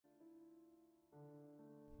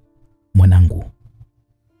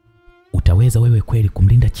utaweza wewe kweli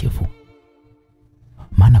kumlinda chifu?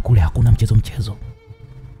 Maana kule hakuna mchezo.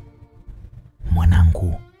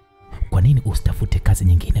 Mwanangu, kwa nini usitafute kazi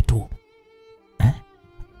nyingine tu?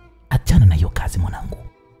 Achana na hiyo kazi mwanangu.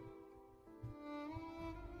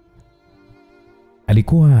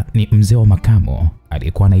 Alikuwa ni mzee wa makamo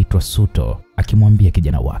aliyekuwa anaitwa Suto akimwambia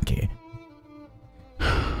kijana wake,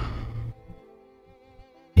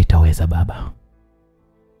 nitaweza baba,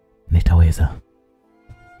 nitaweza.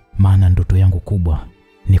 Maana ndoto yangu kubwa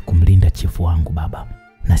ni kumlinda chifu wangu baba,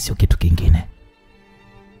 na sio kitu kingine.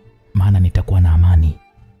 Maana nitakuwa na amani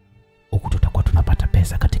huku tutakuwa tunapata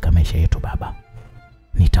pesa katika maisha yetu baba.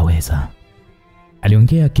 Nitaweza.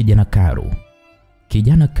 Aliongea kijana Karu.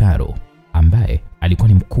 Kijana Karu ambaye alikuwa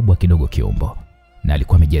ni mkubwa kidogo kiumbo na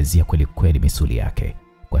alikuwa amejazia kweli kweli misuli yake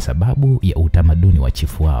kwa sababu ya utamaduni wa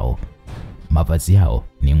chifu wao. Mavazi yao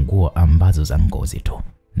ni nguo ambazo za ngozi tu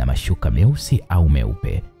na mashuka meusi au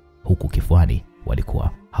meupe, huku kifuani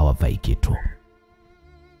walikuwa hawavai kitu.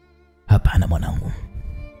 Hapana mwanangu,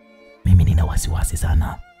 mimi nina wasiwasi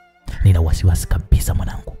sana. Nina wasiwasi kabisa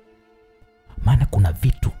mwanangu. Maana kuna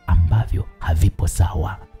vitu ambavyo havipo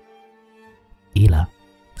sawa. Ila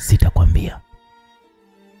sitakwambia.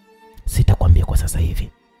 Sitakwambia kwa sasa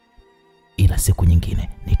hivi. Ila siku nyingine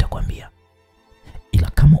nitakwambia. Ila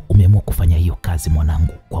kama umeamua kufanya hiyo kazi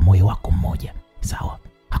mwanangu kwa moyo wako mmoja, sawa,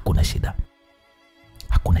 hakuna shida.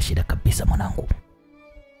 Hakuna shida kabisa mwanangu.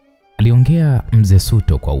 Aliongea mzee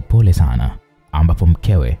Suto kwa upole sana, ambapo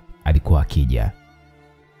mkewe alikuwa akija.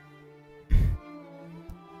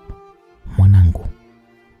 Mwanangu,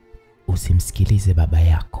 usimsikilize baba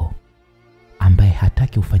yako ambaye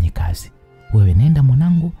hataki ufanye kazi. Wewe nenda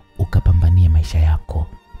mwanangu ukapambanie maisha yako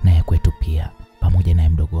na ya kwetu pia pamoja na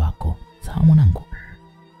mdogo wako. Sawa mwanangu?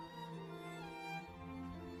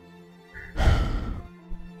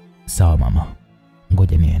 Sawa mama.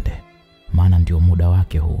 Ngoja niende. Maana ndio muda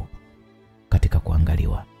wake huu katika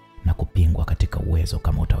kuangaliwa na kupingwa katika uwezo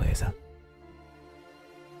kama utaweza.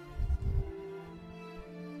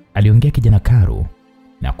 Aliongea kijana Karu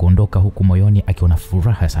na kuondoka huku moyoni akiwa na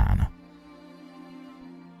furaha sana.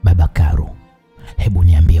 Baba Karu, hebu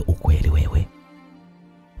niambie ukweli wewe.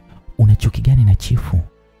 Una chuki gani na chifu?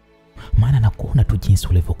 Maana nakuona tu jinsi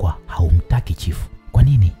ulivyokuwa haumtaki chifu. Kwa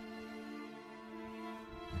nini?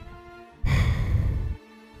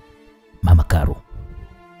 Mama Karu,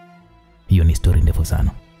 hiyo ni story ndefu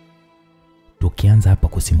sana. Tukianza hapa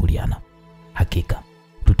kusimuliana, hakika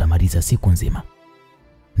tutamaliza siku nzima.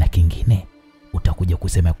 Na kingine utakuja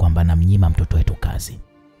kusema kwamba namnyima mtoto wetu kazi.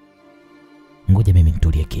 Ngoja mimi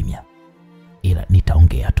nitulie kimya. Ila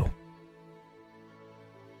nitaongea tu.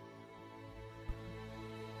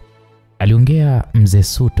 Aliongea mzee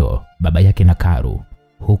Suto, baba yake na Karu,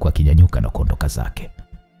 huku akinyanyuka na kuondoka zake.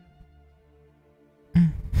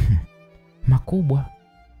 Makubwa.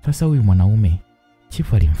 Sasa huyu mwanaume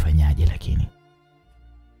chifu alimfanyaje lakini?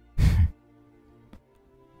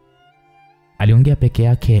 Aliongea peke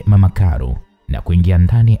yake mama Karu na kuingia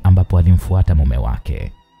ndani ambapo alimfuata mume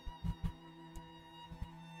wake.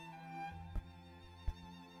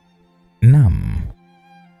 Naam.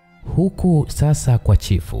 Huku sasa kwa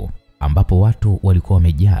chifu ambapo watu walikuwa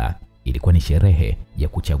wamejaa, ilikuwa ni sherehe ya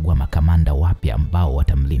kuchagua makamanda wapya ambao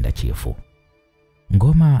watamlinda chifu.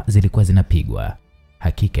 Ngoma zilikuwa zinapigwa.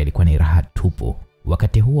 Hakika ilikuwa ni raha tupu.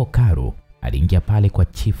 Wakati huo Karu aliingia pale kwa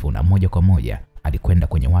chifu na moja kwa moja alikwenda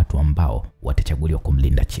kwenye watu ambao watachaguliwa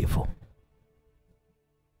kumlinda chifu.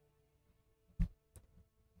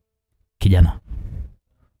 Kijana,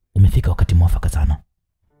 umefika wakati mwafaka sana.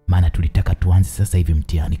 Maana tulitaka tuanze sasa hivi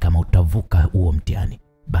mtihani. Kama utavuka huo mtihani,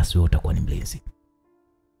 basi wewe utakuwa ni mlinzi.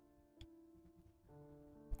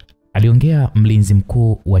 Aliongea mlinzi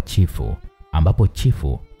mkuu wa chifu, ambapo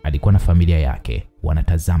chifu alikuwa na familia yake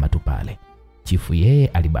wanatazama tu pale. Chifu yeye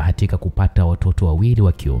alibahatika kupata watoto wawili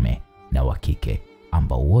wa kiume na wa kike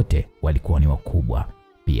ambao wote walikuwa ni wakubwa.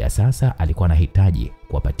 Pia sasa alikuwa anahitaji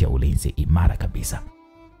kuwapatia ulinzi imara kabisa.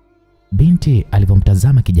 Binti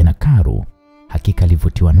alipomtazama kijana Karu, hakika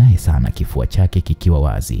alivutiwa naye sana, kifua chake kikiwa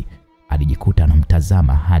wazi. Alijikuta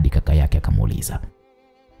anamtazama hadi kaka yake akamuuliza,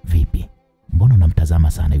 "Vipi? Mbona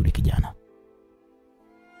unamtazama sana yule kijana?"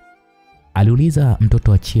 Aliuliza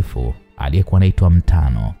mtoto wa chifu aliyekuwa anaitwa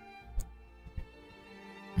Mtano.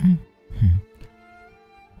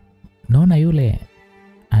 Naona yule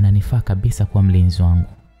ananifaa kabisa kwa mlinzi wangu.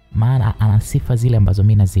 Maana ana sifa zile ambazo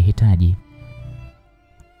mimi nazihitaji.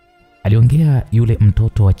 Aliongea yule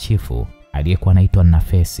mtoto wa chifu aliyekuwa anaitwa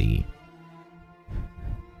Nafesi.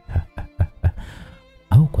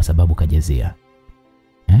 Au kwa sababu kajezia?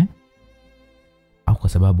 Au kwa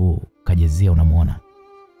sababu kajezia unamuona?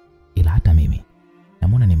 Ila hata mimi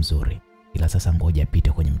namuona ni mzuri. ila sasa ngoja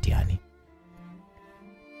apite kwenye mtihani.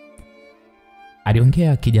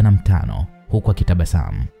 Aliongea kijana mtano huku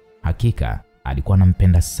akitabasamu. Hakika alikuwa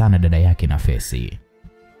anampenda sana dada yake Nafesi.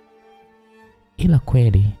 Ila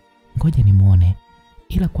kweli, ngoja nimuone.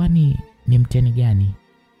 Ila kwani ni mtihani gani?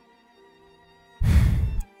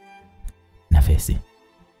 Nafesi,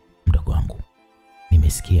 mdogo wangu,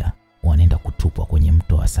 nimesikia wanaenda kutupwa kwenye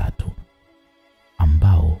mto wa Satu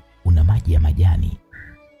ambao una maji ya majani.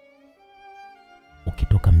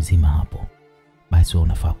 Ukitoka mzima hapo, basi wewe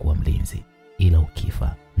unafaa kuwa mlinzi, ila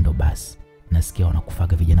ukifa ndo basi. Nasikia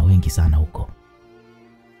wanakufaga vijana wengi sana huko.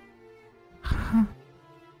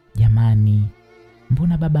 Jamani,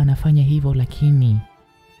 mbona baba anafanya hivyo? Lakini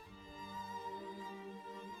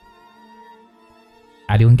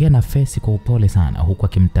aliongea Nafesi kwa upole sana huku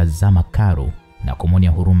akimtazama Karu na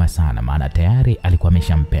kumwonea huruma sana, maana tayari alikuwa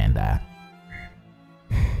ameshampenda.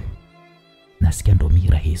 Nasikia ndo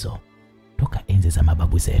mira hizo toka enzi za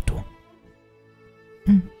mababu zetu.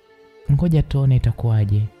 Ngoja tuone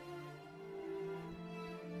itakuwaje.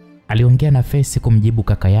 Aliongea Nafesi kumjibu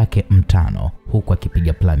kaka yake mtano huku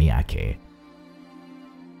akipiga plani yake.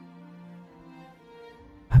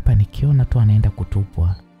 Hapa nikiona tu anaenda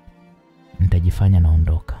kutupwa, nitajifanya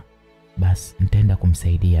naondoka. Basi nitaenda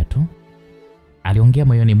kumsaidia tu. Aliongea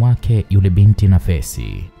moyoni mwake yule binti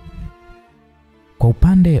Nafesi. Kwa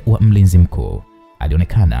upande wa mlinzi mkuu,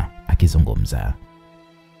 alionekana akizungumza.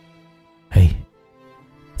 Hey,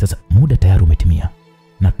 sasa muda tayari umetimia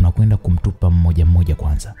na tunakwenda kumtupa mmoja mmoja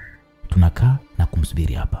kwanza. Tunakaa na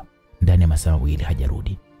kumsubiri hapa. Ndani ya masaa mawili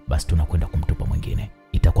hajarudi, basi tunakwenda kumtupa mwingine.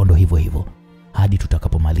 Itakuwa ndo hivyo hivyo hadi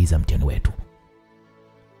tutakapomaliza mtihani wetu.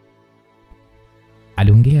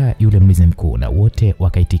 Aliongea yule mlinzi mkuu na wote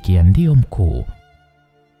wakaitikia ndio mkuu.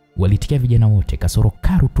 Walitikia vijana wote kasoro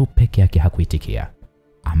Karu tu peke yake hakuitikia,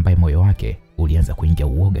 ambaye moyo wake ulianza kuingia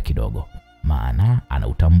uoga kidogo, maana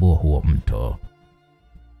anautambua huo mto.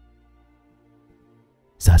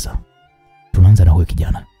 Sasa tunaanza na huyo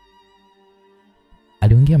kijana,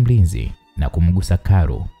 aliongea mlinzi na kumgusa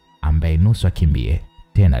Karu ambaye nusu akimbie,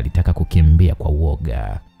 tena alitaka kukimbia kwa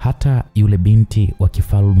uoga. Hata yule binti wa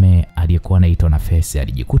kifalme aliyekuwa anaitwa Nafesi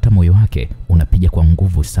alijikuta moyo wake unapiga kwa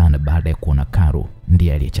nguvu sana baada ya kuona Karu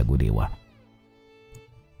ndiye aliyechaguliwa.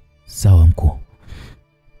 Sawa mkuu,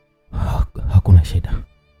 hakuna shida,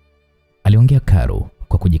 aliongea Karu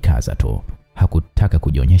kwa kujikaza tu. Hakutaka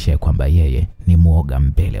kujionyesha kwamba yeye ni muoga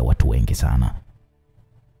mbele ya watu wengi sana.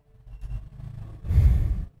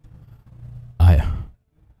 Haya,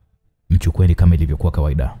 mchukueni kama ilivyokuwa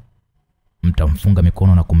kawaida. Mtamfunga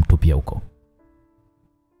mikono na kumtupia huko,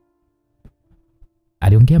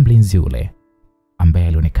 aliongea mlinzi yule ambaye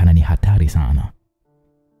alionekana ni hatari sana.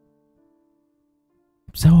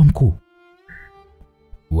 Sawa mkuu,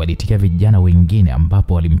 walitikia vijana wengine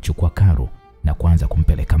ambapo walimchukua Karu na kuanza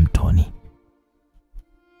kumpeleka mtoni.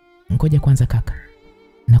 Ngoja kwanza kaka,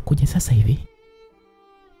 nakuja sasa hivi,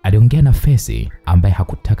 aliongea Nafesi ambaye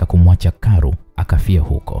hakutaka kumwacha Karu akafia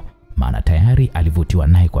huko, maana tayari alivutiwa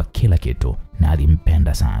naye kwa kila kitu na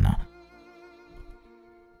alimpenda sana.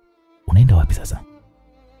 Unaenda wapi sasa?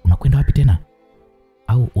 Unakwenda wapi tena?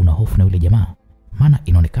 Au una hofu na yule jamaa? Maana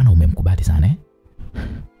inaonekana umemkubali sana eh?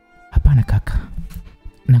 Hapana kaka,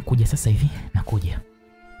 nakuja sasa hivi, nakuja,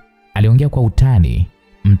 aliongea kwa utani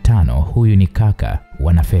mtano. Huyu ni kaka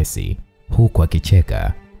wa Nafesi, huku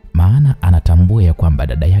akicheka, maana anatambua ya kwamba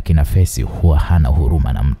dada yake Nafesi huwa hana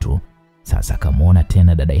huruma na mtu. Sasa kamuona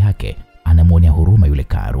tena dada yake anamuonea huruma yule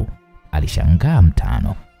Karu. Alishangaa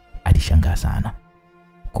mtano, alishangaa sana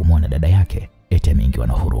kumuona dada yake eti ameingiwa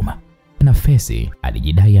na huruma. Nafesi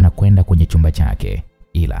alijidai anakwenda kwenye chumba chake,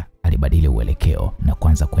 ila alibadili uelekeo na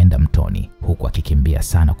kuanza kwenda mtoni huku akikimbia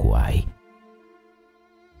sana kuwahi.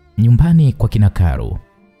 Nyumbani kwa kina Karu,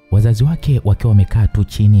 wazazi wake wakiwa wamekaa tu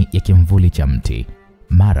chini ya kimvuli cha mti,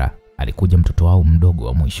 mara alikuja mtoto wao mdogo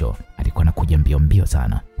wa mwisho. Alikuwa anakuja mbio mbio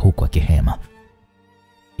sana huku akihema.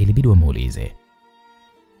 Ilibidi wamuulize,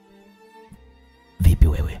 vipi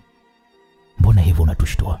wewe, mbona hivyo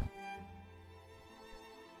unatushtua?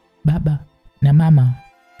 Baba na mama,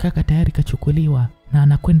 kaka tayari kachukuliwa na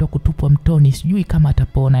anakwenda kutupwa mtoni, sijui kama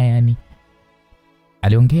atapona yani,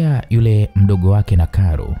 aliongea yule mdogo wake na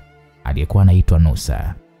Karu aliyekuwa anaitwa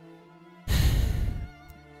Nusa.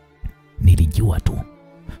 Nilijua tu,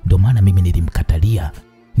 ndio maana mimi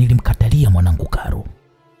nilimkatalia mwanangu Karu,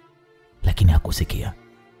 lakini hakusikia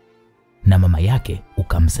na mama yake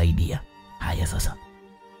ukamsaidia. Haya sasa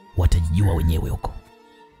watajijua wenyewe huko,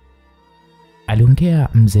 aliongea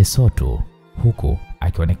mzee Soto huku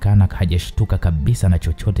akionekana hajashtuka kabisa na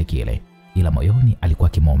chochote kile, ila moyoni alikuwa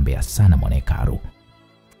akimwombea sana mwanae Karu.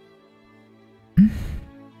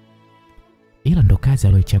 ila ndo kazi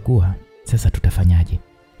aliyochagua. Sasa tutafanyaje?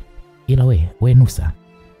 Ila we Nusa,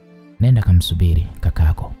 nenda kamsubiri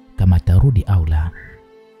kakako kama atarudi au la.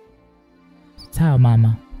 Sawa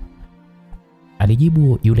mama,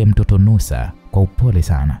 alijibu yule mtoto Nusa kwa upole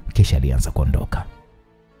sana, kisha alianza kuondoka.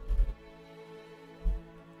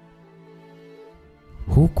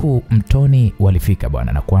 Huku mtoni walifika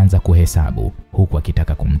bwana na kuanza kuhesabu, huku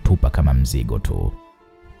akitaka kumtupa kama mzigo tu.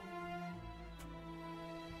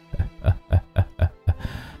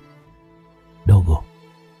 Dogo,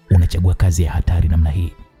 unachagua kazi ya hatari namna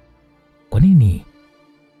hii. Kwa nini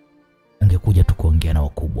ungekuja tu kuongea na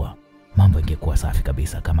wakubwa? Mambo ingekuwa safi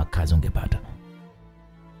kabisa kama kazi ungepata.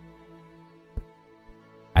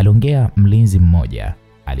 Aliongea mlinzi mmoja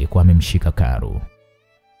aliyekuwa amemshika Karu.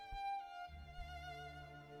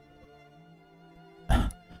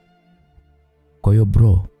 Kwa hiyo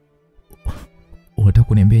bro, unataka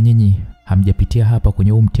kuniambia nyinyi hamjapitia hapa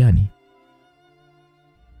kwenye huu mtihani?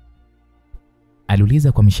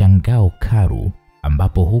 Aliuliza kwa mshangao Karu,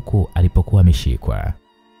 ambapo huku alipokuwa ameshikwa.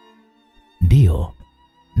 Ndiyo,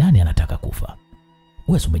 nani anataka kufa?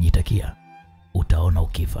 Wewe umejitakia. Utaona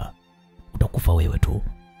ukifa. Utakufa wewe tu.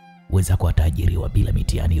 Wenzako wataajiriwa bila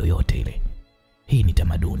mitihani yoyote ile. Hii ni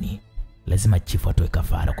tamaduni. Lazima chifu atoe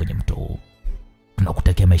kafara kwenye mto huu.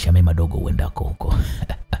 Tunakutakia maisha mema dogo uendako huko.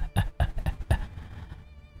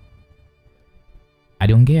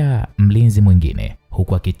 Aliongea mlinzi mwingine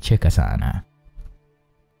huku akicheka sana.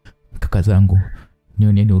 Kaka zangu,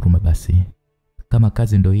 nionieni huruma basi. Kama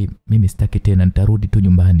kazi ndo hii, mimi sitaki tena, nitarudi tu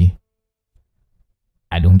nyumbani.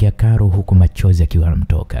 Aliongea Karu huku machozi akiwa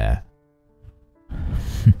yanamtoka.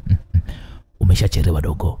 Umeshachelewa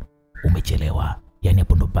dogo. Umechelewa. Yaani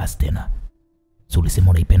hapo ndo basi tena. Si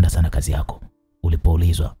ulisema unaipenda sana kazi yako?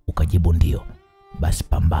 Ulipoulizwa ukajibu ndio. Basi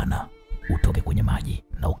pambana, utoke kwenye maji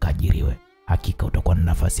na ukaajiriwe. Hakika utakuwa na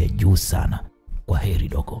nafasi ya juu sana. Kwa heri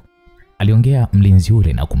dogo. Aliongea mlinzi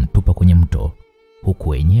yule na kumtupa kwenye mto, huku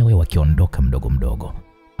wenyewe wakiondoka mdogo mdogo.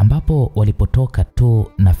 Ambapo walipotoka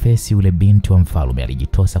tu, Nafesi yule binti wa mfalme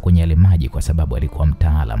alijitosa kwenye yale maji kwa sababu alikuwa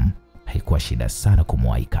mtaalamu. Haikuwa shida sana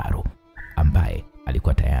kumwahi Karu, ambaye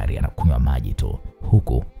alikuwa tayari anakunywa maji tu,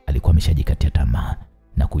 huku alikuwa ameshajikatia tamaa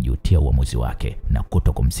na kujutia uamuzi wake na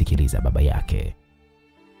kutokumsikiliza baba yake.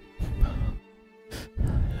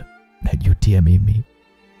 Najutia mimi.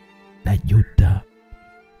 Najuta.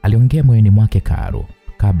 Aliongea moyoni mwake Karu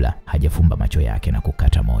kabla hajafumba macho yake na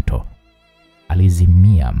kukata moto.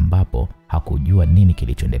 Alizimia ambapo hakujua nini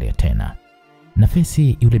kilichoendelea tena.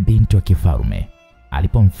 Nafesi yule binti wa kifalme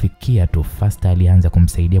alipomfikia tu, Fasta alianza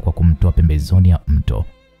kumsaidia kwa kumtoa pembezoni ya mto,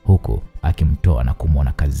 huku akimtoa na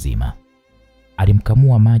kumwona kazima.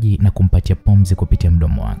 Alimkamua maji na kumpatia pumzi kupitia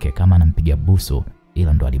mdomo wake kama anampiga busu,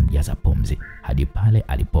 ila ndo alimjaza pumzi hadi pale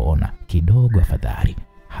alipoona kidogo afadhali.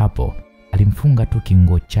 Hapo alimfunga tu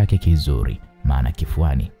kingo chake kizuri, maana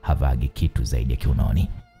kifuani havagi kitu zaidi ya kiunoni.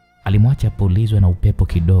 Alimwacha pulizwe na upepo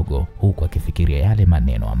kidogo, huku akifikiria yale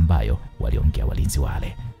maneno ambayo waliongea walinzi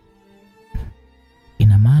wale.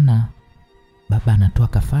 Ina maana baba anatoa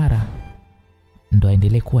kafara ndo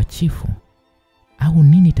aendelee kuwa chifu au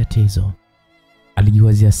nini tatizo?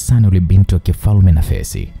 Alijiwazia sana yule binti wa kifalme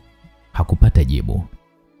Nafesi. Hakupata jibu,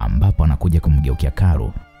 ambapo anakuja kumgeukia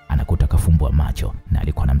Karu, anakuta kafumbua macho na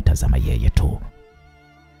alikuwa anamtazama yeye tu.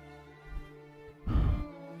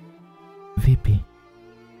 Vipi?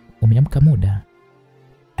 Umeamka muda?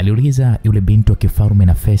 Aliuliza yule binti wa kifalme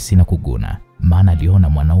Nafesi na kuguna, maana aliona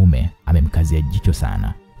mwanaume amemkazia jicho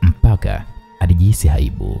sana mpaka alijihisi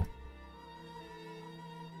aibu.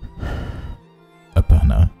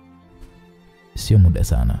 Hapana. Sio muda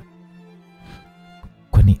sana.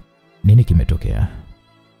 Kwani nini kimetokea?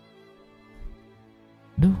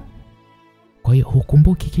 Kwa hiyo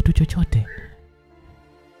hukumbuki kitu chochote?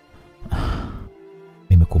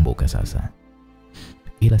 Nimekumbuka sasa.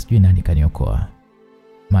 Ila sijui nani kaniokoa.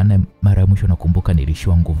 Maana mara ya mwisho nakumbuka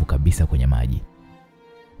nilishiwa nguvu kabisa kwenye maji.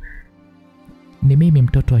 Ni mimi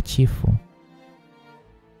mtoto wa chifu.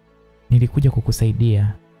 Nilikuja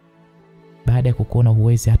kukusaidia baada ya kukuona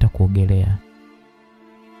huwezi hata kuogelea.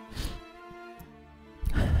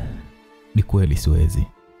 Ni kweli siwezi.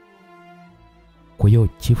 Kwa hiyo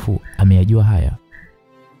chifu ameyajua haya?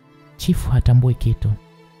 Chifu hatambui kitu.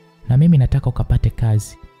 Na mimi nataka ukapate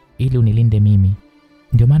kazi ili unilinde mimi.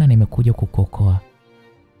 Ndio maana nimekuja kukuokoa.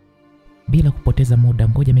 Bila kupoteza muda,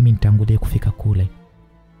 ngoja mimi nitangulie kufika kule,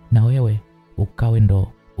 na wewe ukawe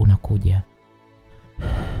ndo unakuja.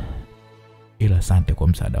 Ila asante kwa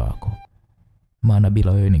msaada wako, maana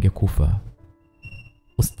bila wewe ningekufa.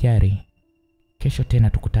 Usijali, kesho tena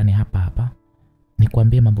tukutane hapa hapa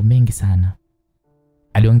nikwambie mambo mengi sana.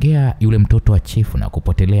 aliongea yule mtoto wa chifu na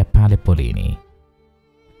kupotelea pale polini.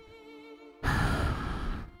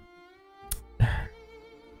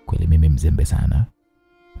 Kweli mimi mzembe sana.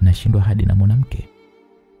 Nashindwa hadi na mwanamke.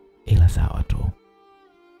 Ila sawa tu.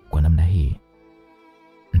 Kwa namna hii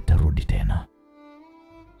nitarudi tena.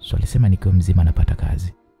 So alisema nikiwa mzima napata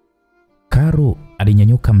kazi. Karu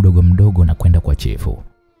alinyanyuka mdogo mdogo na kwenda kwa chifu,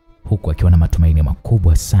 huku akiwa na matumaini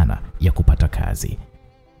makubwa sana ya kupata kazi.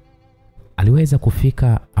 Aliweza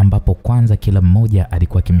kufika ambapo kwanza kila mmoja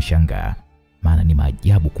alikuwa akimshangaa, maana ni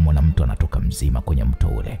maajabu kumwona mtu anatoka mzima kwenye mto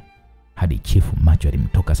ule. Hadi chifu macho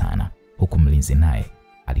alimtoka sana, huku mlinzi naye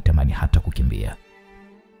alitamani hata kukimbia.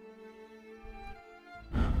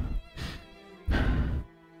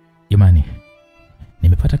 Jamani,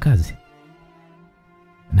 nimepata kazi.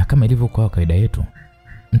 Na kama ilivyo kwa kawaida yetu,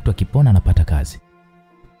 mtu akipona anapata kazi.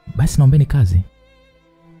 Basi naombeni kazi.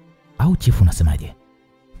 Au chifu unasemaje?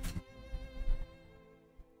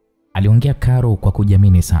 Aliongea Karu kwa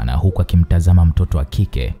kujiamini sana, huku akimtazama mtoto wa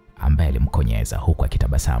kike ambaye alimkonyeza, huku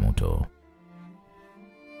akitabasamu tu.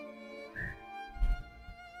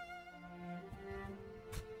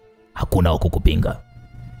 Hakuna wa kukupinga.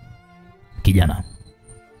 Kijana,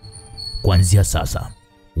 kuanzia sasa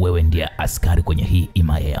wewe ndiye askari kwenye hii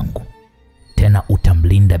himaya yangu. Tena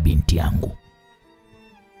utamlinda binti yangu.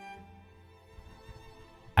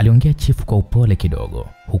 Aliongea chifu kwa upole kidogo,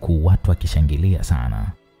 huku watu wakishangilia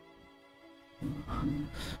sana.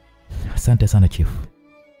 Asante sana chifu.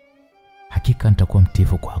 Hakika nitakuwa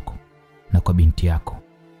mtiifu kwako na kwa binti yako.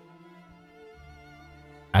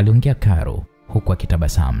 Aliongea Karu huku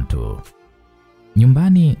akitabasamu tu.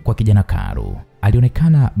 Nyumbani kwa kijana Karu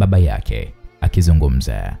alionekana baba yake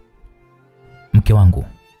akizungumza. Mke wangu,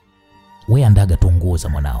 wewe andaga tu nguo za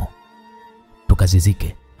mwanao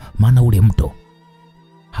tukazizike, maana ule mto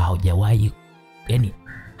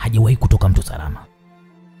hajawahi kutoka mtu salama.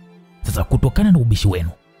 Sasa kutokana na ubishi wenu,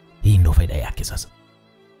 hii ndio faida yake sasa.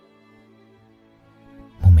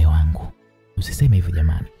 Mume wangu, usiseme hivyo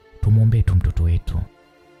jamani. Tumuombe tu mtoto wetu,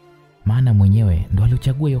 maana mwenyewe ndo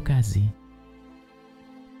aliochagua hiyo kazi.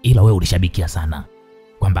 Ila wewe ulishabikia sana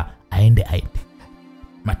kwamba aende.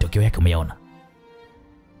 Matokeo yake umeona.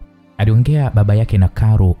 Aliongea baba yake na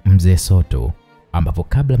Karu mzee Soto, ambapo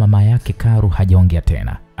kabla mama yake Karu hajaongea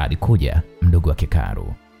tena, alikuja mdogo wake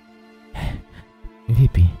Karu.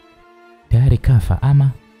 Vipi? Tayari kafa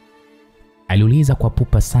ama? Aliuliza kwa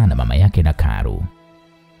pupa sana mama yake na Karu.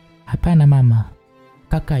 Hapana mama,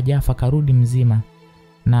 kaka hajafa, karudi mzima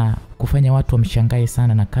na kufanya watu wamshangae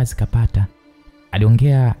sana na kazi kapata.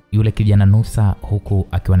 Aliongea yule kijana Nusa huku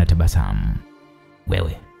akiwa na tabasamu.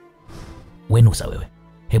 Wewe Nusa wewe,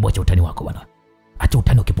 hebu acha utani wako bwana. Acha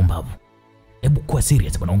utani wa kipumbavu. Hebu kuwa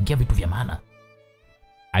serious bwana, ongea vitu vya maana.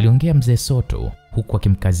 Aliongea mzee Soto huku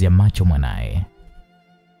akimkazia macho mwanae.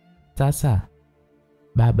 Sasa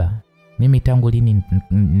baba, mimi tangu lini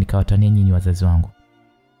nikawatania nyinyi wazazi wangu?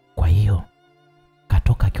 Kwa hiyo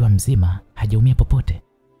katoka akiwa mzima, hajaumia popote?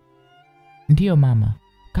 Ndiyo mama,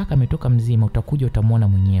 kaka ametoka mzima, utakuja utamwona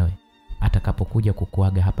mwenyewe atakapokuja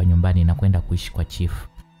kukuaga hapa nyumbani na kwenda kuishi kwa chifu.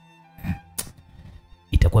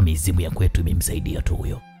 Itakuwa mizimu ya kwetu imemsaidia tu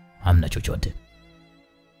huyo, hamna chochote.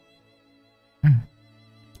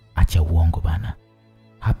 Acha uongo bana.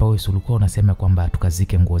 Hapa wewe ulikuwa unasema kwamba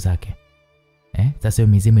tukazike nguo zake. Sasa hiyo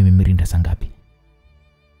mizimu imemirinda sangapi?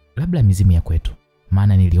 Labda mizimu ya kwetu,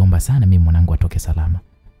 maana niliomba sana mimi mwanangu atoke salama.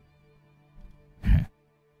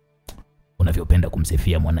 Unavyopenda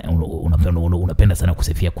kumsifia unapenda sana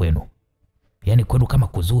kusifia kwenu. Yaani kwenu kama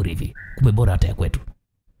kuzuri hivi, kumbe bora hata ya kwetu.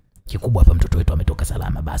 Kikubwa hapa mtoto wetu ametoka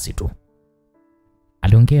salama basi tu.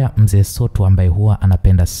 Aliongea mzee Soto ambaye huwa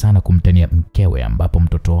anapenda sana kumtania mkewe, ambapo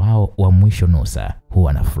mtoto wao wa mwisho Nusa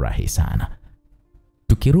huwa anafurahi sana.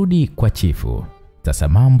 Tukirudi kwa chifu, sasa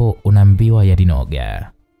mambo unaambiwa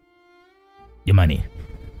yalinoga. Jamani,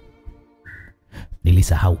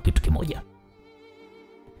 nilisahau kitu kimoja.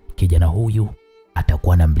 Kijana huyu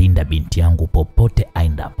atakuwa na mlinda binti yangu popote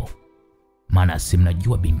aendapo. Maana si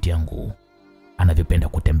mnajua binti yangu anavyopenda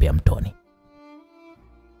kutembea mtoni.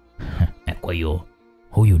 Kwa hiyo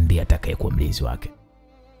huyu ndiye atakayekuwa mlinzi wake.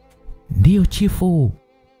 Ndiyo chifu.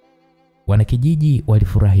 Wanakijiji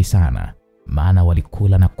walifurahi sana, maana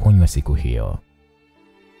walikula na kunywa siku hiyo.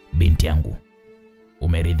 Binti yangu,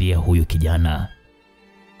 umeridhia huyu kijana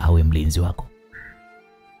awe mlinzi wako?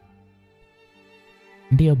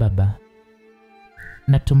 Ndiyo baba.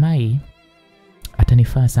 Natumai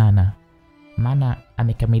atanifaa sana, maana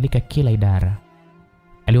amekamilika kila idara.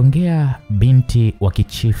 Aliongea binti wa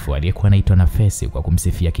kichifu aliyekuwa anaitwa Nafesi kwa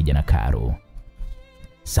kumsifia kijana Karu.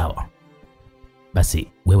 Sawa. Basi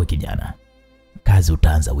wewe kijana, kazi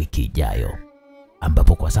utaanza wiki ijayo.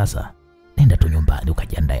 ambapo kwa sasa nenda tu nyumbani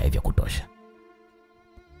ukajiandae vya kutosha.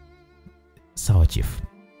 Sawa chief,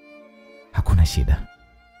 hakuna shida,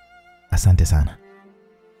 asante sana,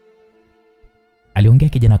 aliongea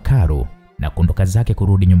kijana Karu na kuondoka zake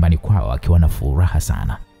kurudi nyumbani kwao akiwa na furaha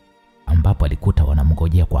sana, ambapo alikuta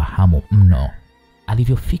wanamngojea kwa hamu mno.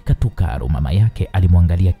 Alivyofika tu Karu, mama yake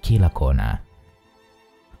alimwangalia kila kona.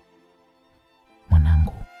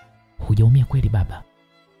 Mwanangu, hujaumia kweli baba?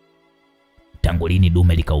 Tangu lini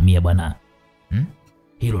dume likaumia bwana?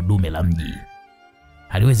 Hilo dume la mji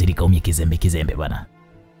haliwezi likaumia kizembe bwana.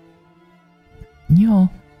 Nyo,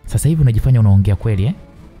 sasa hivi unajifanya unaongea kweli eh?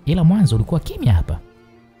 Ila mwanzo ulikuwa kimya hapa.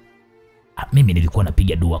 Mimi nilikuwa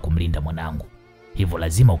napiga dua kumlinda mwanangu, hivyo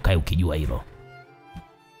lazima ukae ukijua hilo.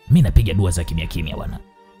 Mimi napiga dua za kimya bwana.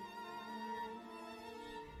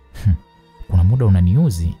 Kuna muda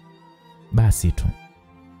unaniuzi basi tu.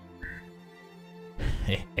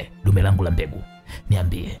 Dume langu la mbegu,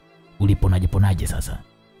 niambie uliponaje sasa?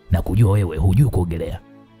 Na kujua wewe hujui kuogelea.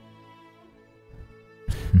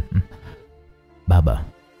 Baba,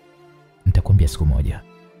 nitakwambia siku moja,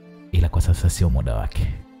 ila kwa sasa sio muda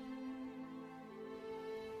wake.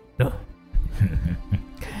 No.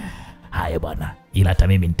 Haya bwana, ila hata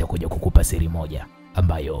mimi nitakuja kukupa siri moja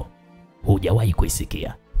ambayo hujawahi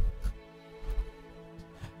kuisikia.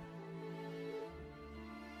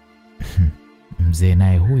 Mzee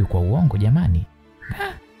naye huyu kwa uongo jamani.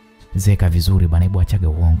 Zeka vizuri bwana, hebu achaga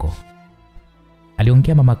uongo,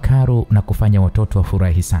 aliongea mama Karu na kufanya watoto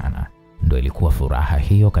wafurahi sana. Ndio ilikuwa furaha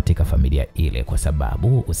hiyo katika familia ile, kwa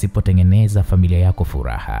sababu usipotengeneza familia yako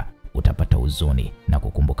furaha utapata huzuni na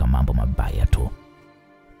kukumbuka mambo mabaya tu.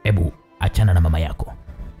 Hebu achana na mama yako.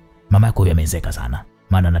 Mama yako huyo amezeka sana,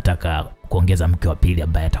 maana nataka kuongeza mke wa pili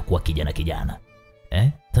ambaye atakuwa kijana.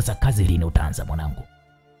 Sasa kazi lini utaanza mwanangu?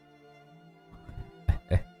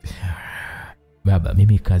 Baba,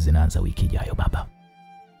 mimi kazi naanza wiki ijayo baba.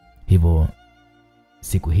 Hivyo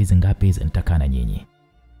siku hizi ngapi hizi nitakaa na nyinyi?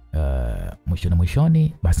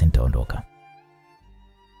 Mwishoni basi nitaondoka.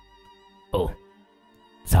 Oh,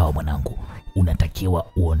 sawa mwanangu, unatakiwa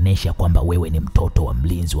uonesha kwamba wewe ni mtoto wa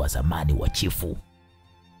mlinzi wa zamani wa chifu.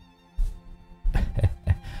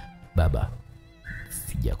 Baba,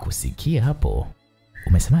 sijakusikia hapo.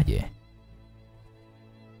 Umesemaje?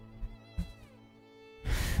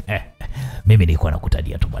 Mimi nilikuwa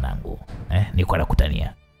nakutania tu mwanangu. Nilikuwa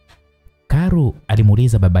nakutania. Karu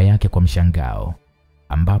alimuuliza baba yake kwa mshangao,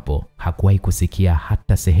 ambapo hakuwahi kusikia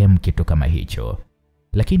hata sehemu kitu kama hicho.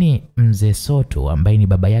 Lakini mzee Soto ambaye ni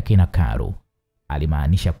baba yake na Karu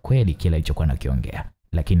alimaanisha kweli kile alichokuwa anakiongea,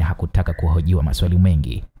 lakini hakutaka kuhojiwa maswali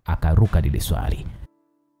mengi, akaruka lile swali.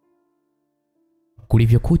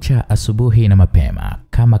 Kulivyokucha asubuhi na mapema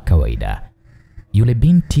kama kawaida, yule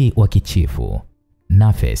binti wa kichifu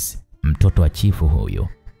Nafes, mtoto wa chifu huyu,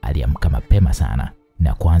 aliamka mapema sana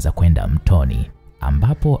na kuanza kwenda mtoni,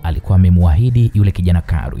 ambapo alikuwa amemwahidi yule kijana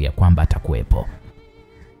Karu ya kwamba atakuwepo.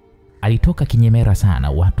 Alitoka kinyemera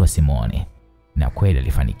sana watu wasimuone, na kweli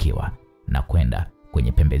alifanikiwa na kwenda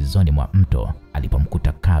kwenye pembezoni mwa mto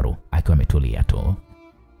alipomkuta Karu akiwa ametulia tu.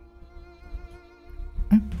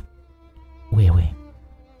 Wewe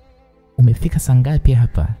umefika saa ngapi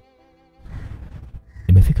hapa?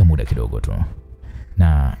 Nimefika muda kidogo tu,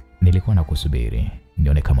 na nilikuwa nakusubiri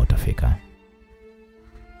nione kama utafika.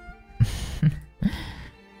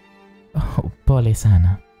 Pole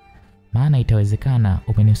sana, maana itawezekana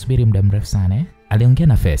umenisubiri muda mrefu sana aliongea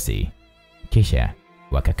na Fesi. Kisha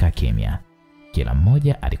wakakaa kimya, kila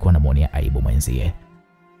mmoja alikuwa anamuonea aibu mwenzie.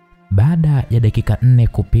 Baada ya dakika 4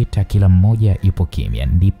 kupita kila mmoja yupo kimya,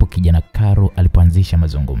 ndipo kijana Karu alipoanzisha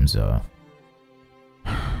mazungumzo.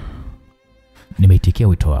 Nimeitikia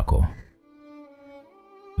wito wako,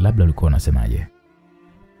 labda ulikuwa unasemaje?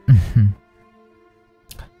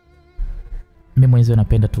 Mimi mwenyewe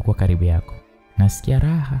napenda tu kwa karibu yako, nasikia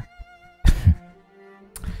raha.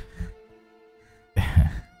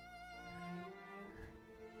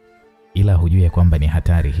 Ila hujui kwamba ni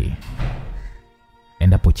hatari hii.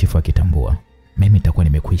 Endapo chifu akitambua, mimi nitakuwa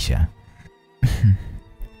nimekwisha.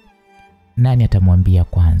 Nani atamwambia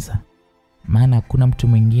kwanza? Maana hakuna mtu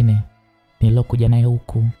mwingine nilokuja naye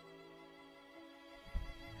huku.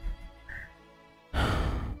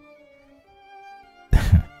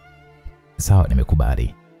 Sawa,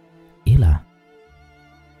 nimekubali. Ila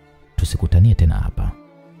tusikutanie tena hapa.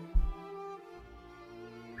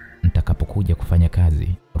 Nitakapokuja kufanya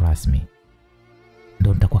kazi rasmi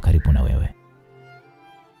ndo nitakuwa karibu na wewe.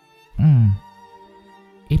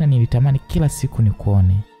 Ila nilitamani kila siku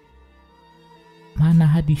nikuone, maana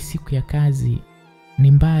hadi siku ya kazi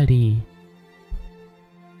ni mbali.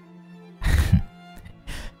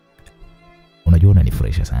 Unajua unajua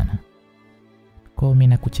unanifurahisha sana. Kwa mimi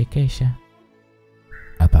nakuchekesha?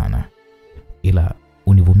 Hapana. Ila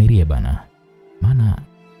univumilie bana. Maana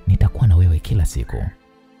nitakuwa na wewe kila siku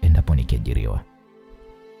endapo nikiajiriwa.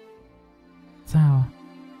 Sawa.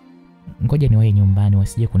 Ngoja niwahi nyumbani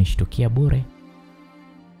wasije kunishtukia bure.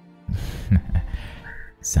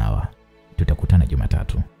 Sawa. Tutakutana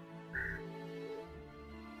Jumatatu.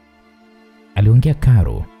 Aliongea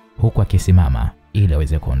Karo huku akisimama ili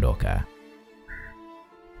aweze kuondoka.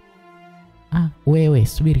 Wewe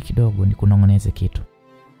subiri kidogo nikunong'oneze kitu.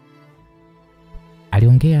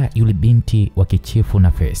 Aliongea yule binti wa kichifu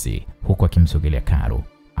na Fesi huku akimsogelea Karo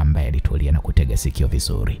ambaye alitulia na kutega sikio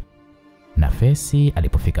vizuri. Na Fesi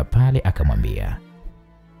alipofika pale akamwambia,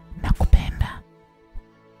 nakupenda.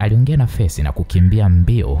 Aliongea na Fesi na kukimbia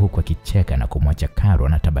mbio huku akicheka na kumwacha Karo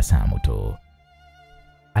na tabasamu tu.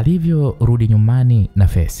 Alivyorudi nyumbani na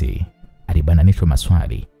Fesi, alibananishwa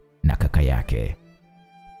maswali na kaka yake.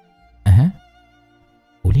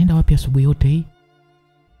 Ulienda wapi asubuhi yote hii?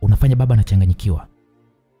 Unafanya baba anachanganyikiwa.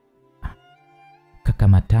 Kaka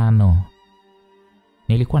Matano,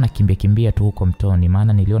 nilikuwa nakimbia tu huko mtoni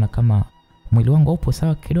maana niliona kama mwili wangu upo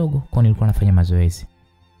sawa kidogo kwa nilikuwa nafanya mazoezi.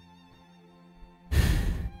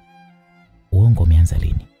 Uongo umeanza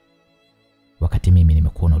lini? Wakati mimi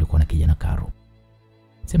nimekuona ulikuwa na kijana Karo.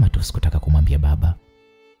 Sema tu sikutaka kumwambia baba.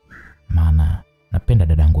 Maana napenda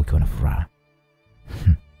dadangu ukiwa na furaha.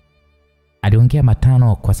 Aliongea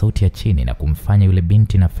Matano kwa sauti ya chini na kumfanya yule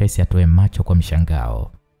binti na Fesi atoe macho kwa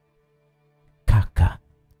mshangao. Kaka,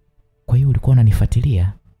 kwa hiyo ulikuwa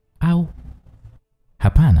unanifuatilia au?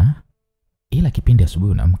 Hapana, ila kipindi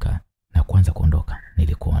asubuhi unaamka na kuanza kuondoka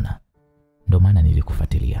nilikuona. Ndio maana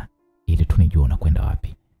nilikufuatilia ili tu nijue unakwenda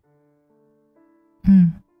wapi.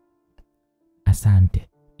 Asante.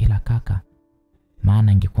 Ila kaka,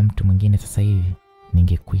 maana ingekuwa mtu mwingine sasa hivi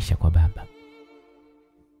ningekuisha kwa baba.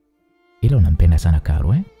 Ila unampenda sana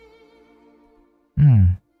Karo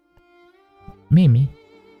Mimi?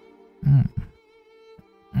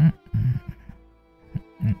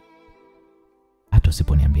 Hata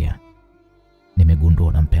usiponiambia, nimegundua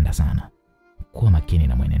unampenda sana. Kuwa makini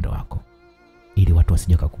na mwenendo wako ili watu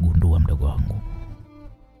wasije kukugundua mdogo wangu.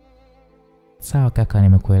 Sawa kaka,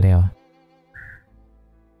 nimekuelewa.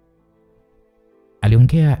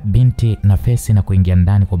 Aliongea binti na Fesi na kuingia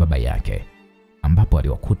ndani kwa baba yake ambapo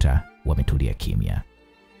aliwakuta wametulia kimya.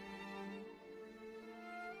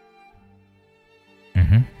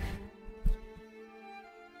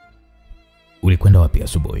 Ulikwenda wapi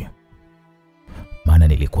asubuhi? Maana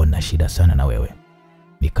nilikuwa na shida sana na wewe.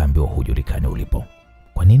 Nikaambiwa hujulikani ulipo.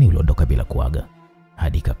 Kwa nini uliondoka bila kuaga?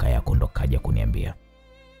 Hadi kaka yako ndo kaja kuniambia.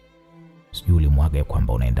 Sijui ulimwaga ya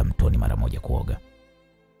kwamba unaenda mtoni mara moja kuoga.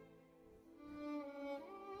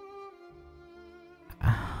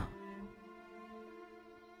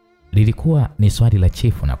 Lilikuwa ni swali la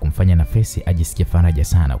chifu na kumfanya na Fesi ajisikie faraja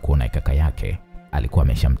sana kuona kaka yake alikuwa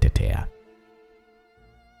ameshamtetea.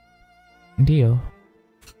 Ndiyo,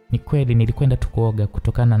 ni kweli nilikwenda tu kuoga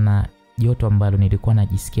kutokana na joto ambalo nilikuwa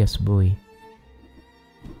najisikia asubuhi.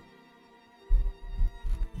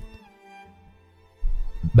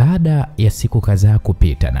 Baada ya siku kadhaa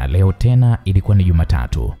kupita na leo tena ilikuwa ni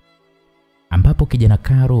Jumatatu ambapo kijana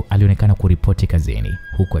Karo alionekana kuripoti kazini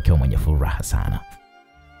huku akiwa mwenye furaha sana.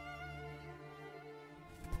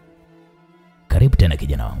 Karibu tena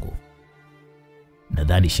kijana wangu.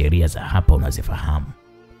 Nadhani sheria za hapa unazifahamu.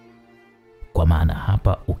 Kwa maana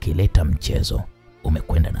hapa ukileta mchezo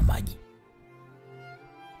umekwenda na maji.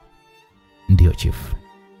 Ndiyo chief,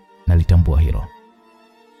 nalitambua hilo.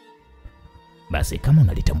 Basi kama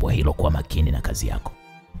unalitambua hilo, kwa makini na kazi yako.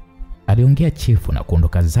 Aliongea chifu na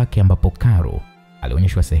kuondoka zake ambapo Karo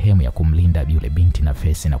alionyeshwa sehemu ya kumlinda yule binti na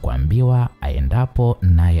Fesi na kuambiwa aendapo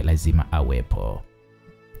naye lazima awepo.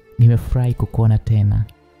 Nimefurahi kukuona tena.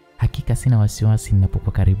 Hakika sina wasiwasi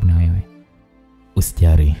ninapokuwa karibu na wewe.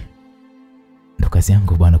 Usijali. Ndo kazi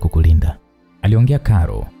yangu bwana kukulinda. Aliongea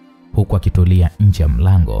Karo huku akitulia nje ya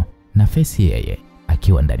mlango na Fesi yeye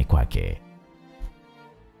akiwa ndani kwake.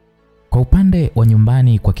 Kwa upande wa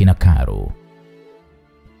nyumbani kwa kina Karo,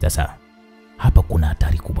 sasa hapa kuna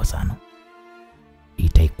hatari kubwa sana.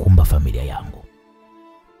 Itaikumba familia yangu.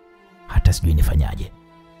 Hata sijui nifanyaje.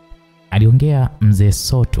 Aliongea mzee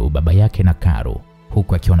Soto, baba yake na Karo,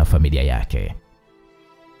 huku akiwa na familia yake.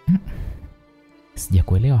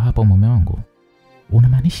 Sijakuelewa hapa mume wangu.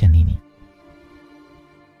 Unamaanisha nini?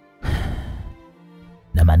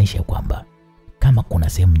 Namaanisha kwamba kama kuna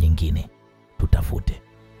sehemu nyingine tutafute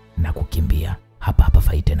na kukimbia hapa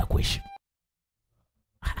faite na kuishi.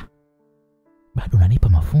 Bado unanipa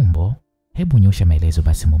mafumbo? Hebu nyosha maelezo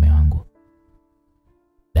basi mume wangu.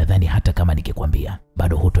 Nadhani hata kama nikikwambia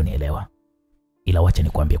bado hutonielewa. Ila wacha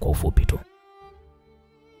nikwambie kwa ufupi tu.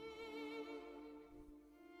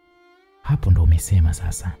 Hapo ndo umesema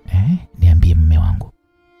sasa, niambie mume wangu.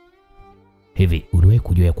 Hivi uliwahi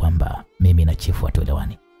kujua kwamba mimi na chifu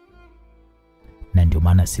hatuelewani? Na ndio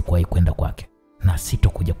maana sikuwahi kwenda kwake na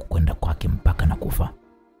sitokuja kukwenda kwake mpaka na kufa.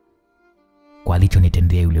 Kwa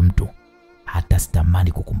alichonitendea yule mtu hata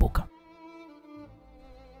sitamani kukumbuka.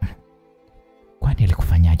 Kwani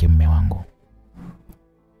alikufanyaje mume wangu?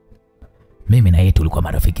 Mimi na yeye tulikuwa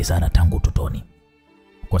marafiki sana tangu utotoni.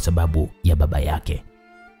 Kwa sababu ya baba yake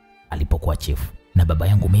alipokuwa chifu, na baba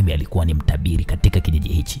yangu mimi alikuwa ni mtabiri katika kijiji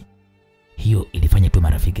hichi. Hiyo ilifanya tu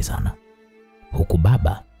marafiki sana. Huku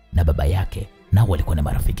baba na baba yake nao walikuwa ni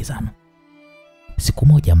marafiki sana. Siku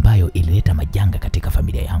moja ambayo ilileta majanga katika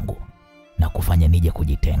familia yangu na kufanya nije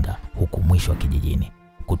kujitenga huku mwisho wa kijijini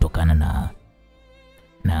kutokana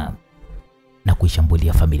na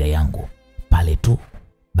kuishambulia familia yangu, pale tu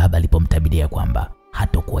baba alipomtabiria kwamba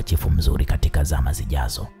hatakuwa chifu mzuri katika zama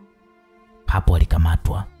zijazo. Hapo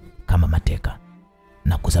alikamatwa kama mateka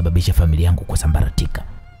na kusababisha familia yangu kusambaratika.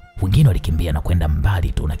 Wengine walikimbia na kwenda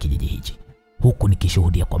mbali tu na kijiji hichi, huku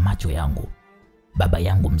nikishuhudia kwa macho yangu baba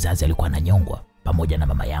yangu mzazi alikuwa ananyongwa pamoja na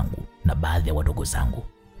mama yangu na baadhi ya wadogo zangu.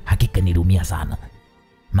 Hakika niliumia sana,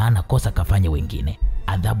 maana kosa kafanya wengine,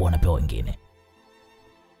 adhabu wanapewa wengine.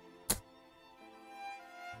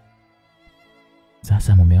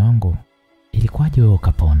 Sasa mume wangu, ilikuwaje wewe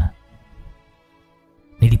ukapona?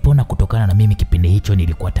 Nilipona kutokana na mimi kipindi hicho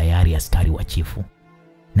nilikuwa tayari askari wa chifu,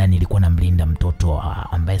 na nilikuwa namlinda mtoto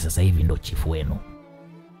ambaye sasa hivi ndo chifu wenu.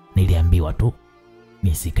 Niliambiwa tu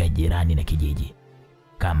nisikae jirani na kijiji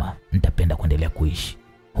kama nitapenda kuendelea kuishi.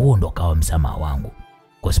 Huo ndo kawa msamaha wangu,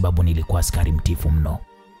 kwa sababu nilikuwa askari mtifu mno.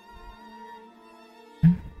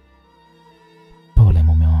 Pole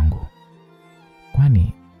mume wangu.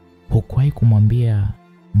 Kwani hukuwahi kumwambia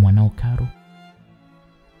mwanao Karu?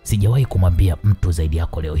 Sijawahi kumwambia mtu zaidi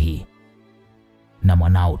yako leo hii, na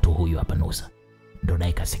mwanao tu huyu hapa Nusa ndo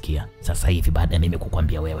naye kasikia sasa hivi baada ya mimi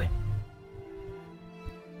kukwambia wewe.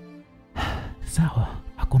 Sawa,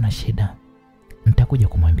 hakuna shida, nitakuja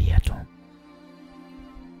kumwambia tu.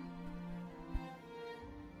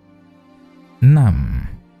 Naam.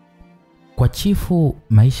 Kwa chifu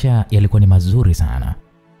maisha yalikuwa ni mazuri sana,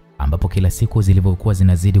 ambapo kila siku zilivyokuwa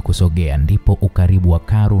zinazidi kusogea ndipo ukaribu wa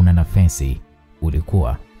Karu na Nafesi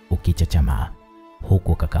ulikuwa ukichachamaa,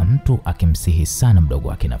 huku kaka mtu akimsihi sana mdogo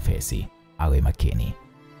wake Nafesi awe makini.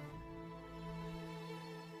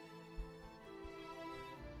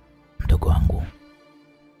 Mdogo wangu,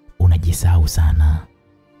 unajisahau sana.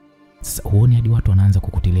 Sasa huoni hadi watu wanaanza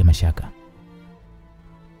kukutilia mashaka?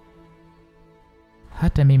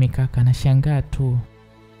 Hata mimi kaka nashangaa tu,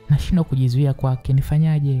 nashindwa kujizuia kwake,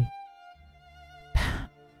 nifanyaje?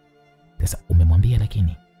 Sasa umemwambia?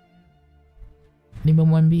 Lakini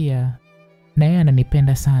nimemwambia na yeye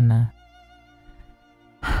ananipenda sana.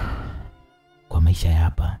 Kwa maisha ya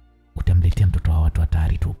hapa utamletea mtoto wa watu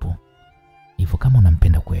hatari tupu. Hivyo kama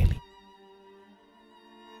unampenda kweli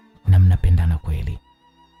na mnapendana kweli,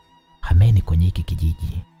 hameni kwenye hiki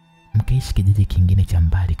kijiji, mkaishi kijiji kingine cha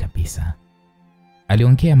mbali kabisa.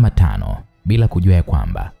 Aliongea matano bila kujua ya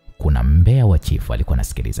kwamba kuna mbea wa chifu alikuwa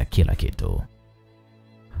anasikiliza kila kitu.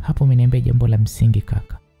 Hapo umeniambia jambo la msingi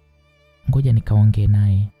kaka. Ngoja nikaongee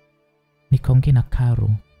naye. Nikaongea na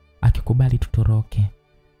Karu, akikubali tutoroke.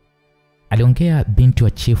 Aliongea binti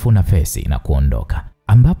wa chifu Nafesi na kuondoka,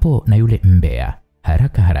 ambapo na yule mbea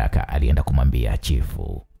haraka haraka alienda kumwambia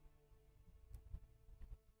chifu.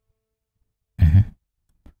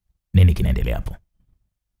 Nini kinaendelea hapo?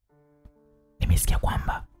 Nimesikia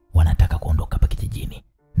kwamba wanataka kuondoka hapa kijijini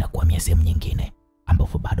na kuhamia sehemu nyingine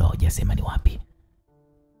ambapo bado hawajasema ni wapi.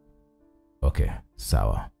 Okay,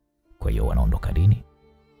 sawa. Kwa hiyo wanaondoka lini?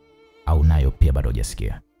 Au nayo pia bado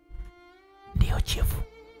hujasikia? Ndio chifu,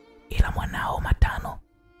 ila mwanao Matano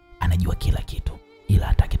anajua kila kitu, ila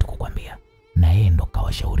hataki tu kukwambia, na yeye ndo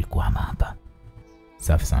kawashauri kuhama hapa.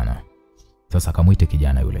 Safi sana. Sasa kamuite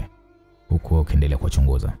kijana yule, huku ukiendelea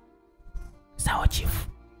kuchunguza. Sawa chifu.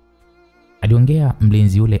 Aliongea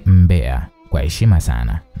mlinzi yule mbea kwa heshima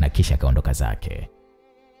sana, na kisha kaondoka zake.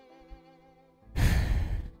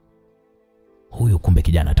 Huyu kumbe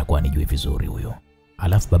kijana atakuwa anijui vizuri huyo.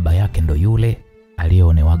 Alafu baba yake ndo yule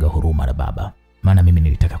aliyeonewaga huruma na baba, maana mimi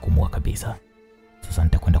nilitaka kumua kabisa. Sasa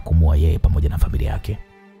nitakwenda kumua yeye pamoja na familia yake,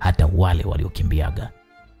 hata wale waliokimbiaga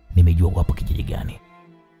nimejua wapo kijiji gani.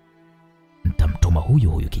 Nitamtuma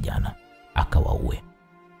huyu kijana akawaue,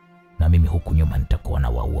 na mimi huku nyuma nitakuwa na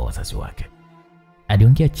waua wazazi wake.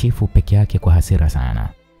 Aliongea chifu peke yake kwa hasira sana,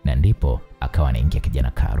 na ndipo akawa anaingia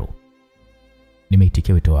kijana Karu.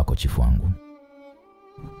 Nimeitikia wito wako chifu wangu.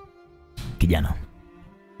 Kijana,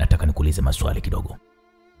 nataka nikuulize maswali kidogo.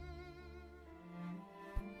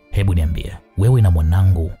 Hebu niambie, wewe na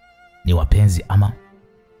mwanangu ni wapenzi ama?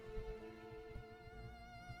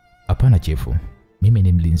 Hapana chifu, mimi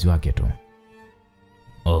ni mlinzi wake tu.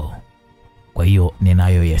 Oh, kwa hiyo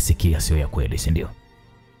ninayoyasikia sio ya kweli, si ndio?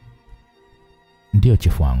 Ndio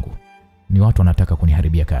chifu wangu, ni watu wanataka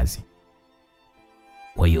kuniharibia kazi.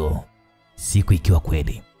 Kwa hiyo siku ikiwa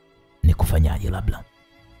kweli ni kufanyaje labda?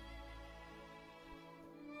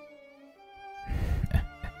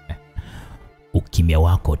 Ukimya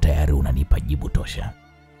wako tayari unanipa jibu tosha.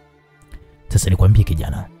 Sasa nikwambie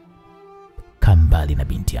kijana, kaa mbali na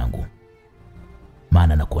binti yangu,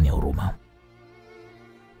 maana nakuonea huruma.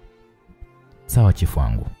 Sawa chifu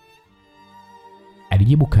wangu,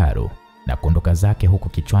 alijibu Karo na kuondoka zake huku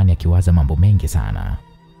kichwani akiwaza mambo mengi sana.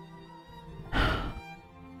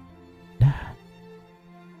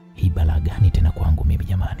 Hii balaa gani tena kwangu mimi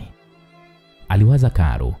jamani? Aliwaza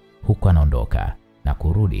Karo huku anaondoka na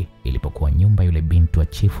kurudi ilipokuwa nyumba yule binti wa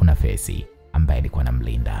chifu na Fesi ambaye alikuwa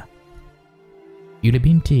anamlinda. Yule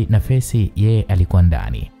binti na Fesi yeye alikuwa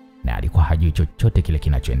ndani na alikuwa hajui chochote kile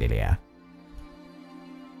kinachoendelea.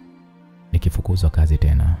 Nikifukuzwa kazi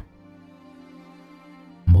tena,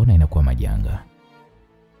 mbona inakuwa majanga?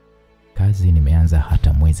 Kazi nimeanza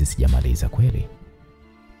hata mwezi sijamaliza kweli.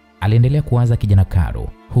 Aliendelea kuwaza kijana Karo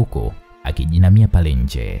huko akijinamia pale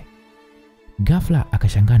nje. Ghafla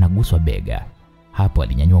akashangaa na guswa bega. Hapo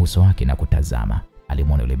alinyanyua uso wake na kutazama.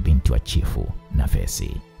 Alimwona yule binti wa chifu na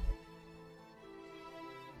Fesi.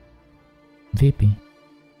 Vipi?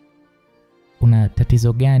 Una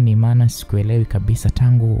tatizo gani? Maana sikuelewi kabisa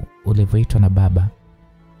tangu ulivyoitwa na baba.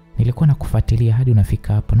 Nilikuwa nakufuatilia hadi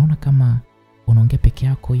unafika hapa. Naona kama unaongea peke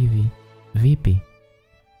yako hivi. Vipi?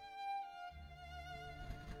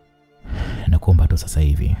 Nakuomba tu sasa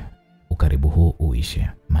hivi ukaribu huu uishe,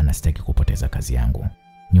 maana sitaki kupoteza kazi yangu.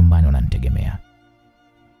 Nyumbani wananitegemea.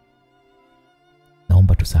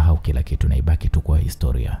 Naomba tusahau kila kitu na ibaki tu kwa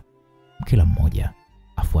historia. Kila mmoja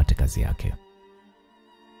afuate kazi yake.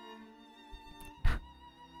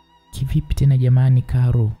 Kivipi tena jamani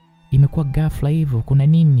Karo? Imekuwa ghafla hivyo, kuna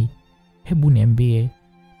nini? Hebu niambie.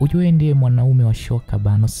 Ujue ndiye mwanaume wa shoka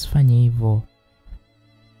bana, usifanye hivyo.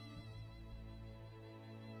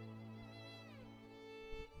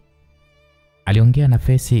 Aliongea na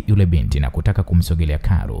Fesi yule binti na kutaka kumsogelea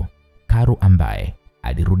Karo. Karo ambaye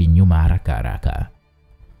alirudi nyuma haraka.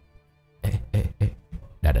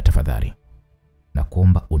 Dada tafadhali,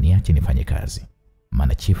 nakuomba uniache nifanye kazi.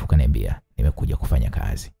 Maana chifu kaniambia nimekuja kufanya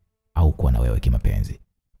kazi au kuwa na wewe kimapenzi.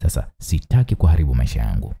 Sasa sitaki kuharibu maisha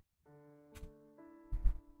yangu.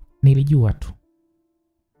 Nilijua tu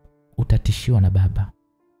utatishiwa na baba.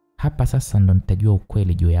 Hapa sasa ndo nitajua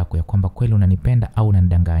ukweli juu yako, ya kwamba kweli unanipenda au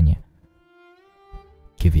unanidanganya.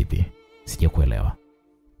 Kivipi? Sijakuelewa.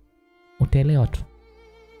 Utaelewa tu.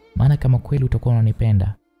 Maana kama kweli utakuwa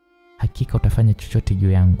unanipenda, hakika utafanya chochote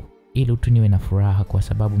juu yangu ili utuniwe na furaha, kwa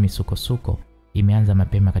sababu misukosuko imeanza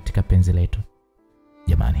mapema katika penzi letu.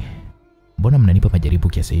 Jamani, mbona mnanipa majaribu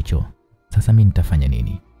kiasi hicho? Sasa mimi nitafanya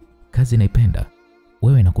nini? Kazi naipenda,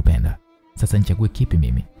 wewe nakupenda. Sasa nichague kipi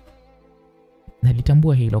mimi?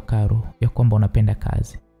 Nalitambua hilo Karo, ya kwamba unapenda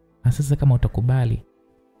kazi. Na sasa kama utakubali,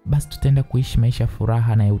 basi tutaenda kuishi maisha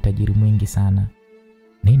furaha na ya utajiri mwingi sana.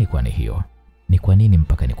 Nini kwani hiyo? Ni kwa nini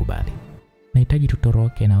mpaka nikubali? Nahitaji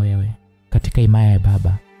tutoroke na wewe katika himaya ya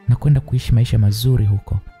baba na kwenda kuishi maisha mazuri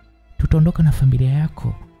huko. Tutaondoka na familia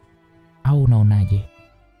yako. Au unaonaje?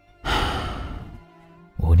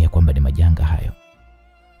 Uone kwamba ni majanga hayo.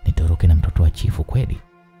 Nitoroke na mtoto wa chifu kweli?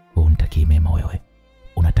 Wewe unitakii mema wewe.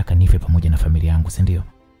 Unataka nife pamoja na familia yangu, si ndio?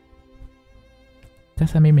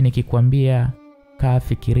 Sasa mimi nikikwambia kaa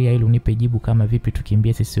fikiria ili unipe jibu, kama vipi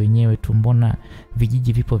tukimbie sisi wenyewe tu? Mbona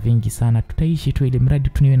vijiji vipo vingi sana, tutaishi tu ili mradi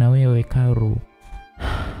tuniwe na wewe Karo.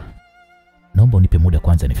 Naomba unipe muda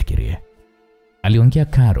kwanza nifikirie. Aliongea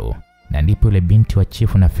Karo, na ndipo yule binti wa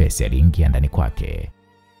chifu na Fesi aliingia ndani kwake.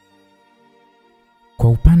 Kwa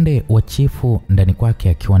upande wa chifu ndani kwake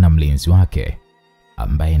akiwa na mlinzi wake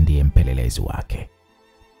ambaye ndiye mpelelezi wake.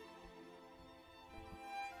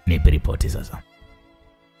 Nipe ripoti sasa.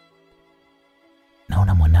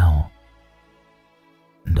 Naona mwanao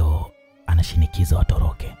ndo anashinikiza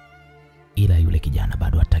watoroke, ila yule kijana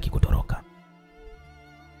bado hataki kutoroka.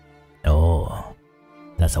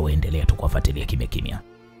 Sasa uendelea tu kufuatilia kimya.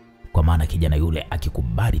 Kwa maana kijana yule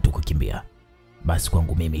akikubali tu kukimbia, basi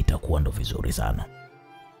kwangu mimi itakuwa ndo vizuri sana.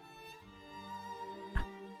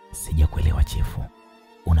 Sijakuelewa chifu.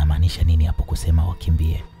 Unamaanisha nini hapo kusema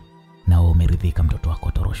wakimbie na wewe umeridhika mtoto wako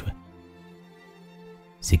atoroshwe?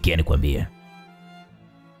 Sikia nikwambie,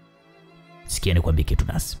 Sikia nikwambie kitu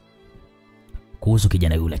Nasi. Kuhusu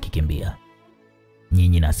kijana yule akikimbia,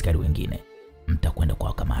 nyinyi na askari wengine mtakwenda kwa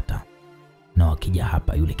wakamata. Na wakija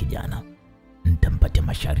hapa yule kijana, nitampatia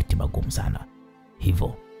masharti magumu sana.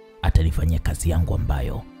 Hivyo atanifanyia kazi yangu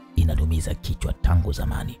ambayo inanumiza kichwa tangu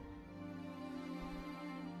zamani.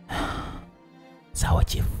 Sawa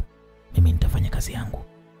chief, mimi nitafanya kazi yangu.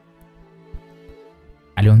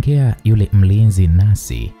 Aliongea yule mlinzi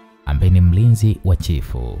Nasi ambaye ni mlinzi wa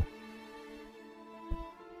chifu.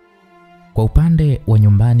 Kwa upande wa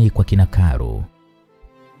nyumbani kwa kina Karu,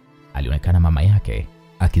 alionekana mama yake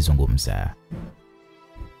akizungumza.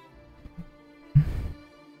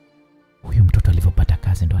 Huyu mtoto alivyopata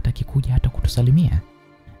kazi ndo hataki kuja hata kutusalimia.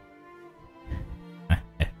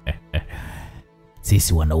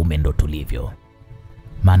 Sisi wanaume ndo tulivyo.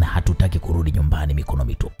 Maana hatutaki kurudi nyumbani mikono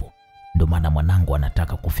mitupu. Ndo maana mwanangu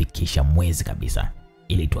anataka kufikisha mwezi kabisa,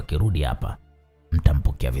 ili tukirudi hapa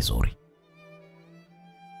mtampokea vizuri.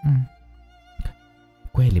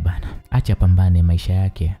 Kweli bana, acha pambane maisha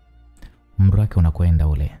yake. Umri wake unakwenda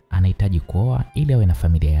ule. Anahitaji kuoa ili awe na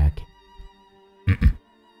familia yake.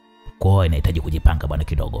 Kuoa inahitaji kujipanga bwana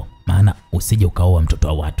kidogo. Maana usije ukaoa mtoto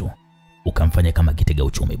wa watu ukamfanya kama kitega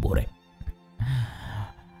uchumi bure.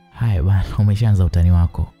 Haya bana, umeshaanza utani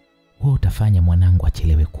wako. Wewe utafanya mwanangu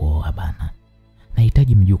achelewe kuoa bana.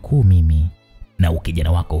 Nahitaji mjukuu mimi. Na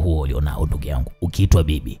ukijana wako huo ulionao ndugu yangu, ukiitwa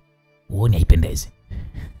bibi, uone haipendezi.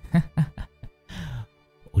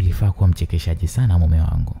 Ulifaa kuwa mchekeshaji sana mume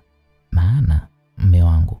wangu.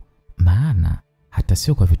 Maana hata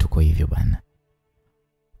sio kwa vituko hivyo bana.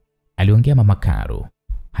 Aliongea mama Karu.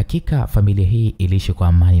 Hakika familia hii iliishi kwa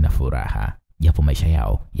amani na furaha, japo maisha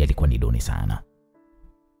yao yalikuwa ni duni sana.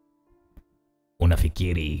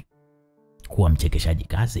 Unafikiri kuwa mchekeshaji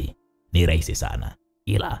kazi ni rahisi sana,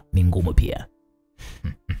 ila ni ngumu pia.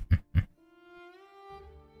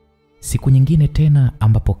 Siku nyingine tena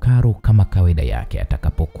ambapo Karu kama kawaida yake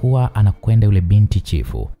atakapokuwa anakwenda yule binti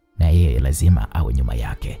chifu, na yeye lazima awe nyuma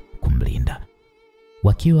yake kumlinda.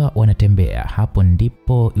 Wakiwa wanatembea, hapo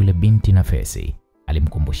ndipo yule binti Nafesi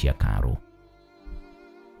alimkumbushia Karu.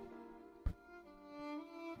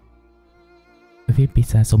 Vipi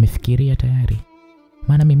sasa, umefikiria tayari?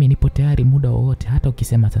 Maana mimi nipo tayari muda wowote, hata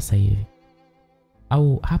ukisema sasa hivi.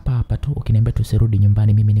 Au hapa tu ukiniambia tusirudi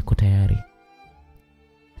nyumbani, mimi niko tayari.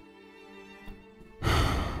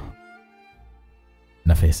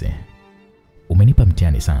 Nafesi, umenipa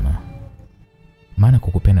mtihani sana. Maana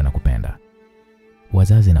kukupenda na kupenda.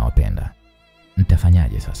 Wazazi na wapenda.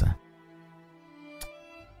 Nitafanyaje sasa?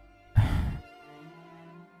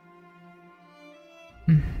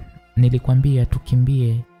 Nilikwambia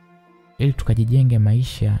tukimbie ili tukajijenge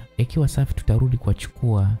maisha, ikiwa safi tutarudi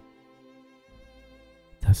kuwachukua.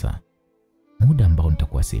 Sasa muda ambao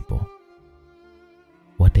nitakuwa sipo,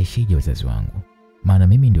 wataishije wazazi wangu? Maana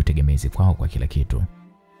mimi ndio tegemezi kwao kwa kila kitu.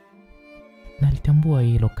 Nalitambua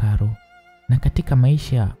hilo Karu. Na katika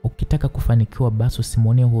maisha ukitaka kufanikiwa basi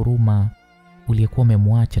usimuonee huruma uliyekuwa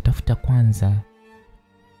umemwacha, tafuta kwanza.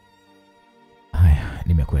 Haya,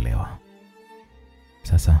 nimekuelewa.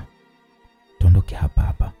 Sasa tuondoke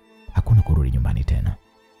hapa. Hakuna kurudi nyumbani tena.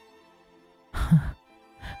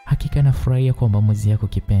 Hakika nafurahia kwa maamuzi yako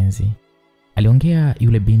kipenzi. Aliongea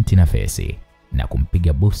yule binti Nafesi na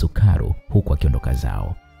kumpiga busu Karu huku akiondoka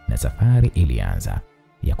zao, na safari ilianza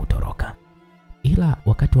ya kutoroka. Ila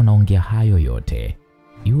wakati wanaongea hayo yote,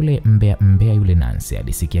 yule mbea yule Nancy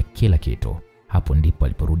alisikia kila kitu. Hapo ndipo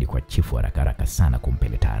aliporudi kwa chifu haraka sana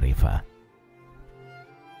kumpele taarifa.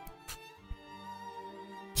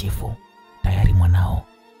 Chifu, tayari mwanao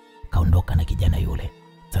kaondoka na kijana yule.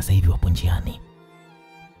 Sasa hivi wapo njiani.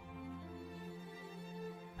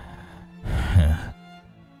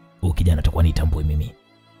 Kijana atakuwa nitambue mimi.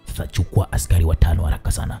 Sasa chukua askari 5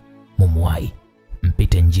 haraka sana. Mumuwai,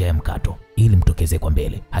 mpite njia ya mkato ili mtokeze kwa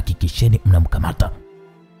mbele. Hakikisheni mnamkamata.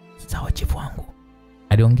 Sawa chifu wangu.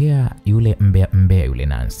 Aliongea yule mbea yule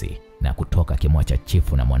Nancy na kutoka kimwacha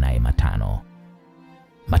chifu na mwanae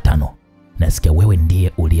Matano, nasikia wewe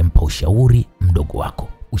ndiye uliyempa ushauri mdogo wako.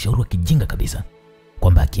 Ushauri wa kijinga kabisa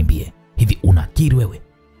kwamba akimbie. Hivi unakiri wewe?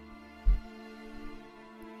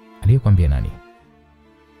 Aliyekwambia nani?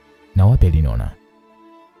 Na wapi aliniona?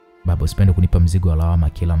 Baba, usipende kunipa mzigo wa lawama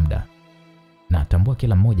kila muda. Na tambua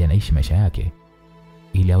kila mmoja anaishi maisha yake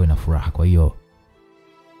ili awe na furaha. Kwa hiyo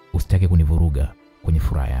usitake kunivuruga kwenye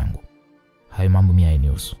furaha yangu. Hayo mambo mimi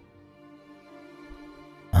hayanihusu.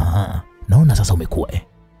 Naona sasa umekuwa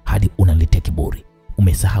hadi unaniletea kiburi.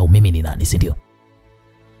 Umesahau mimi ni nani, si ndio?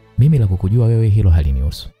 Mimi la kukujua wewe hilo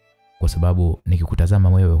halinihusu. Kwa sababu nikikutazama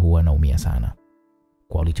wewe huwa naumia sana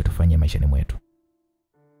kwa ulichotufanyia maishani mwetu.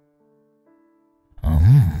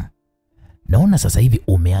 Naona sasa hivi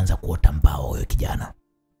umeanza kuota mbao wewe kijana.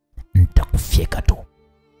 Nitakufyeka tu.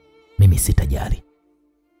 Mimi sitajali.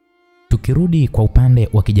 Tukirudi kwa upande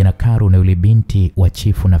wa kijana Karu na yule binti wa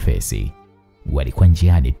chifu na Fesi, walikuwa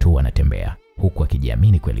njiani tu wanatembea huku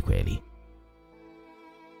akijiamini kweli kweli.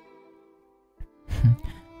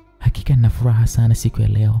 Hakika nina furaha sana siku ya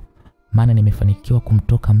leo, maana nimefanikiwa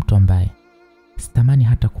kumtoka mtu ambaye sitamani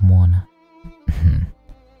hata kumuona.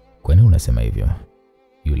 Kwa nini unasema hivyo?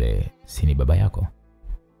 Yule si ni baba yako?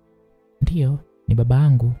 Ndiyo, ni baba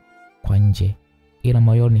yangu kwa nje, ila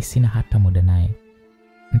moyoni sina hata muda naye.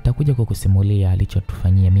 Nitakuja kukusimulia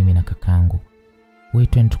alichotufanyia mimi na kakangu. Wewe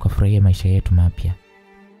twende tukafurahia maisha yetu mapya.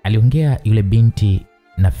 Aliongea yule binti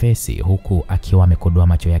na Fesi huku akiwa amekodoa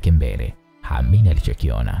macho yake mbele. Haamini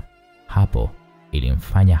alichokiona. Hapo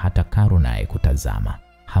ilimfanya hata Karu naye kutazama.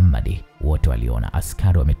 Hamadi wote waliona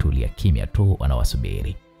askari wametulia kimya tu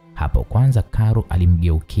wanawasubiri. Hapo kwanza Karu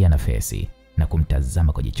alimgeukia na Fesi na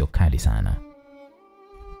kumtazama kwa jicho kali sana.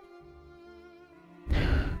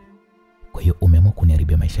 Kwa hiyo umeamua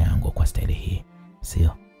kuniharibia maisha yangu kwa staili hii,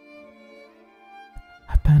 sio?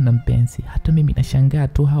 Hapana mpenzi, hata mimi nashangaa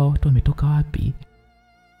tu hawa watu wametoka wapi.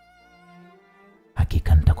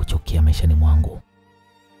 Hakika nitakuchukia maishani mwangu.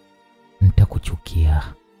 Nitakuchukia.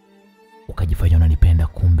 Ukajifanya unanipenda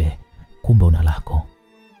kumbe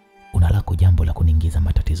unalako jambo la kuniingiza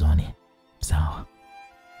matatizoni. Sawa.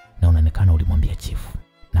 Na unaonekana ulimwambia chifu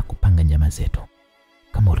na kupanga njama zetu.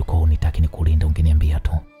 Kama ulikuwa unitaki nikulinda ungeniambia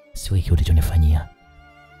tu. Sio hiki ulichonifanyia.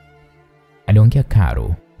 Aliongea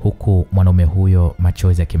Karu huku mwanaume huyo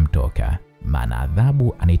machozi yakimtoka, maana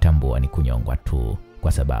adhabu anaitambua ni kunyongwa tu,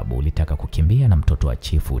 kwa sababu ulitaka kukimbia na mtoto wa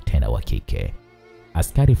chifu tena wa kike.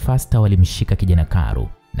 Askari fasta walimshika kijana Karu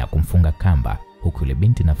na kumfunga kamba, huku yule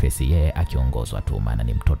binti na Fesi yeye akiongozwa tu, maana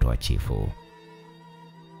ni mtoto wa chifu.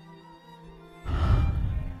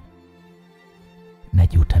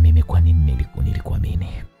 Najuta mimi kwa nini nilikuamini.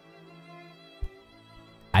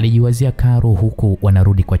 Alijiwazia Karu huku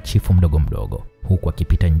wanarudi kwa chifu mdogo mdogo, huku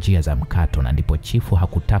akipita njia za mkato, na ndipo chifu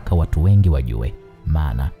hakutaka watu wengi wajue,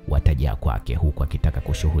 maana watajaa kwake, huku akitaka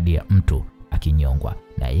kushuhudia mtu akinyongwa,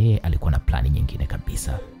 na yeye alikuwa na plani nyingine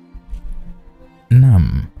kabisa.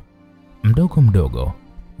 Naam, mdogo mdogo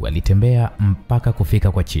walitembea mpaka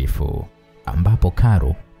kufika kwa chifu, ambapo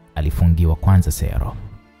Karu alifungiwa kwanza sero.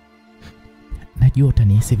 Najua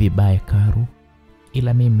utanihisi vibaya Karu,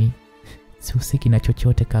 ila mimi sihusiki na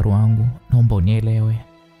chochote Karu wangu, naomba unielewe.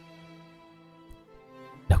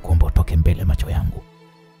 Nakuomba utoke mbele macho yangu.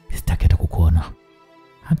 Sitaki hata kukuona.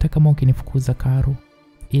 Hata kama ukinifukuza Karu,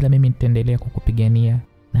 ila mimi nitaendelea kukupigania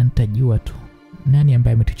na nitajua tu nani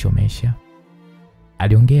ambaye ametuchomesha.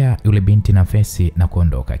 Aliongea yule binti na Fesi na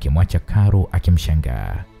kuondoka, akimwacha Karu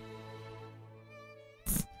akimshangaa.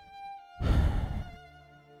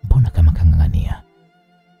 Mbona kama kang'ang'ania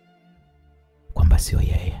kwamba sio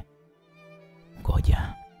yeye?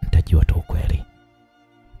 Ngoja nitajua tu ukweli.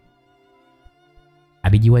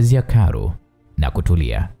 Alijiwazia Karu na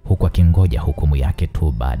kutulia huku akingoja hukumu yake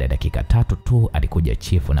tu. Baada ya dakika 3 tu alikuja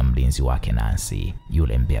chifu na mlinzi wake Nancy,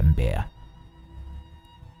 yule mbea.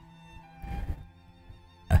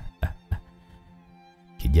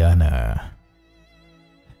 Kijana,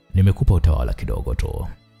 nimekupa utawala kidogo tu,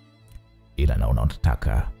 ila naona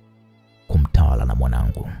unataka kumtawala na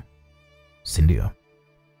mwanangu, si ndio?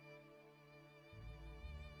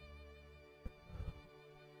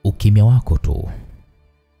 Ukimya wako tu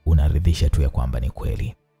unaridhisha tu ya kwamba ni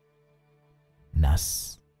kweli.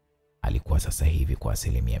 Nas alikuwa sasa hivi kwa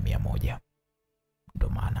 100%. Ndio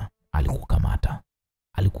maana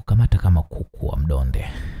alikukamata kama kuku wa mdonde.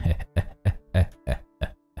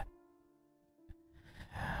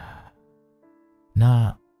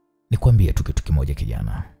 Na nikwambie tu kitu kimoja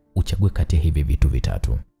kijana, uchague kati ya hivi vitu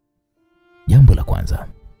vitatu. Jambo la kwanza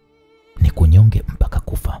ni kunyonge mpaka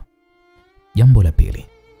kufa. Jambo la pili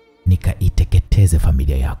nikaiteketeze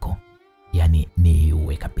familia yako, yani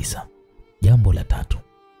niiue kabisa. Jambo la tatu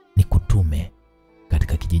ni kutume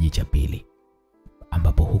katika kijiji cha pili,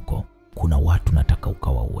 ambapo huko kuna watu nataka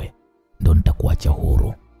ukawaue. Ndio nitakuacha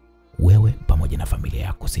huru wewe pamoja na familia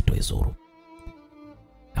yako, sitoizuru.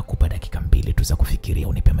 Nakupa dakika 2 tu za kufikiria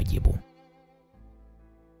unipe majibu.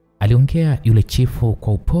 Aliongea yule chifu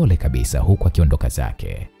kwa upole kabisa huku akiondoka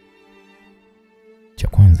zake. Cha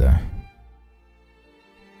kwanza,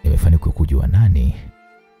 nimefanikiwa kujua nani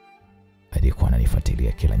alikuwa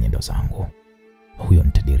ananifuatilia kila nyendo zangu. Huyo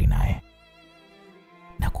nitadiri naye.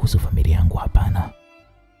 Na kuhusu familia yangu, hapana.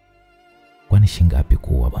 Kwani shingapi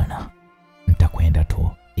kuwa bwana? Nitakwenda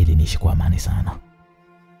tu ili niishi kwa amani sana.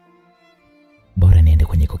 Bora niende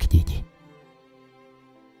kwenye kijiji.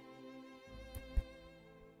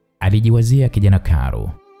 Alijiwazia kijana Karu.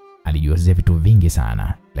 Alijiwazia vitu vingi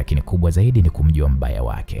sana, lakini kubwa zaidi ni kumjua mbaya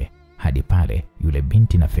wake, hadi pale yule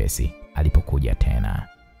binti na Fesi alipokuja tena.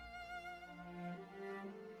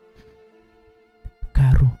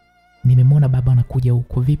 Karu, nimemwona baba anakuja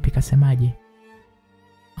huko, vipi kasemaje?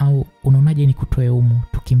 Au unaonaje nikutoe humu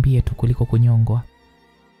tukimbie tu kuliko kunyongwa?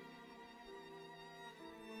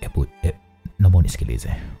 Naomba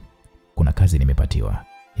unisikilize. Kuna kazi nimepatiwa,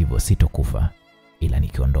 hivyo sitokufa, ila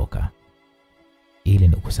nikiondoka ili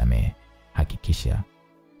nikusamehe, hakikisha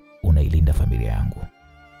unailinda familia yangu.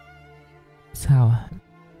 Sawa,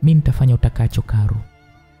 mimi nitafanya utakacho Karu.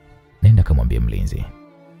 Nenda kamwambie mlinzi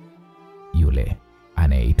yule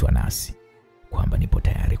anayeitwa Nasi kwamba nipo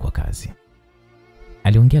tayari kwa kazi.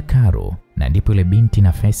 Aliongea Karu, na ndipo yule binti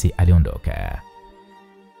na Fesi aliondoka.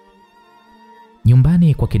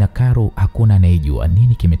 Nyumbani kwa kina Karu hakuna anayejua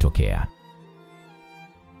nini kimetokea.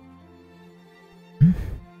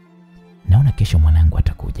 Naona kesho mwanangu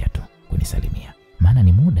atakuja tu kunisalimia, maana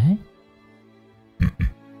ni muda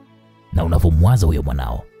Na unavomwaza huyo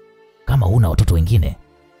mwanao, kama huna watoto wengine?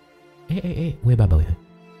 We baba wewe,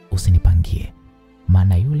 usinipangie,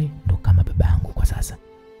 maana yule ndo kama babangu kwa sasa.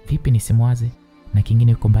 Vipi nisimwaze? Na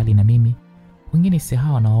kingine yuko mbali na mimi, wengine si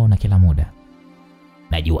hawa nawaona kila muda.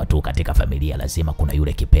 Najua tu katika familia lazima kuna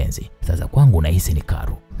yule kipenzi. Sasa kwangu nahisi ni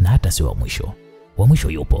Karu, na hata sio wa mwisho. Wa mwisho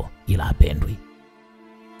yupo ila hapendwi.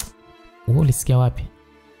 Wewe ulisikia wapi?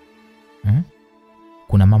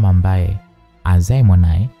 Kuna mama ambaye azae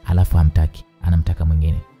mwanae alafu hamtaki, anamtaka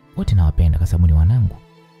mwingine. Wote nawapenda kwa sababu ni wanangu,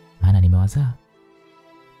 maana nimewazaa.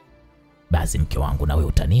 Basi mke wangu nawe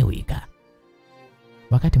utaniwika.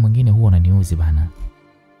 Wakati mwingine huwa unaniuzi bana.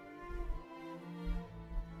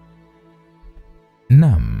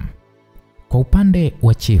 Naam. Kwa upande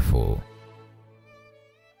wa chifu.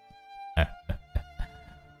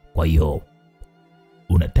 Kwa hiyo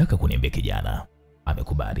unataka kuniambia kijana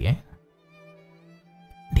amekubali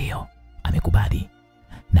Ndio, amekubali.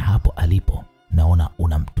 Na hapo alipo naona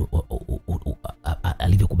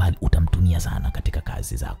alivyokubali utamtumia sana katika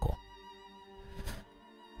kazi zako.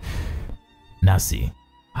 Nasi,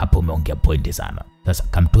 hapo umeongea pointi sana. Sasa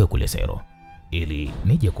kamtoe kule sero ili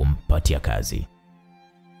nije kumpatia kazi.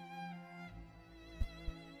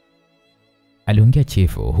 Aliongea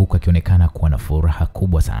chifu huku akionekana kuwa na furaha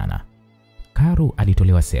kubwa sana. Karu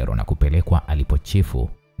alitolewa sero na kupelekwa alipo chifu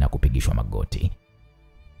na kupigishwa magoti.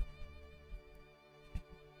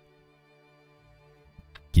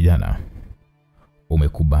 Kijana,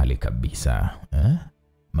 umekubali kabisa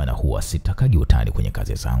Maana huwa sitakagi utani kwenye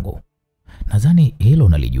kazi zangu. Nadhani hilo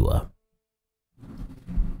unalijua.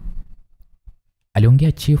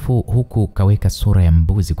 Aliongea chifu huku kaweka sura ya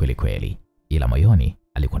mbuzi kweli kweli, ila moyoni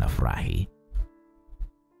alikuwa na furahi.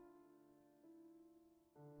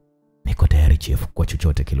 Niko tayari chifu kwa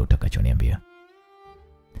chochote kile utakachoniambia.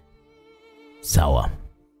 Sawa.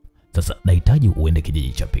 Sasa nahitaji uende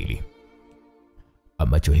kijiji cha pili,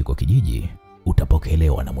 ambacho hiko kijiji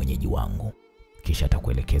utapokelewa na mwenyeji wangu, kisha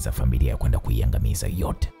atakuelekeza familia kwenda kuiangamiza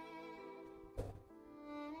yote.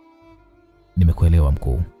 Nimekuelewa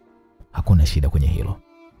mkuu, hakuna shida kwenye hilo.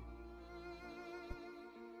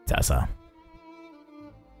 Sasa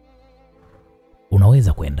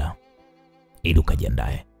unaweza kwenda ili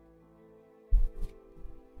ukajiandae.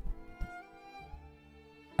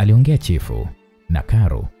 Aliongea chifu, na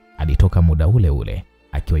Karu alitoka muda ule ule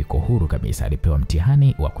akiwa yuko huru kabisa. Alipewa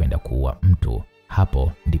mtihani wa kwenda kuua mtu.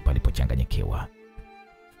 Hapo ndipo alipochanganyikiwa.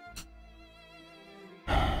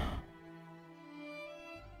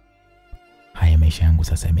 Haya, maisha yangu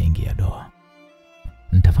sasa yameingia doa.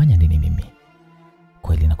 Nitafanya nini mimi?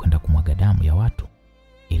 Kweli nakwenda kumwaga damu ya watu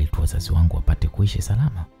ili tu wazazi wangu wapate kuishi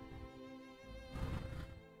salama?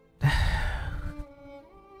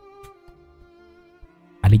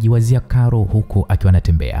 Alijiwazia Karu huku akiwa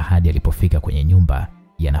anatembea hadi alipofika kwenye nyumba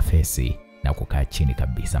ya Nafesi na kukaa chini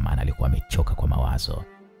kabisa, maana alikuwa amechoka kwa mawazo.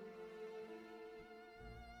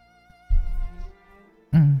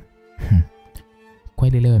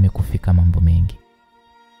 Kweli leo imekufika mambo mengi.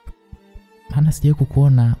 Maana sijawahi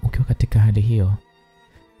kukuona ukiwa katika hali hiyo,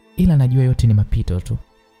 ila najua yote ni mapito tu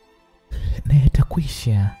na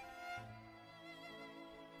yatakwisha.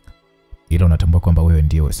 Ila unatambua kwamba wewe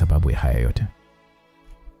ndio sababu ya haya yote?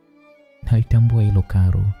 Naitambua hilo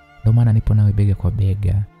Karu, ndio maana nipo nawe bega kwa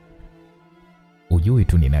bega. Hujui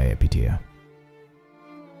tu ninayoyapitia.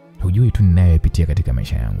 Hujui tu ninayoyapitia katika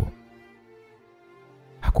maisha yangu.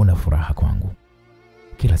 Hakuna furaha kwangu.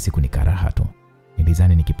 Kila siku ni karaha tu.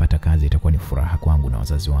 Nilizani nikipata kazi itakuwa ni furaha kwangu na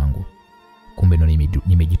wazazi wangu. Kumbe ndo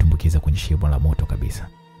nimejitumbukiza kwenye shimo la moto kabisa.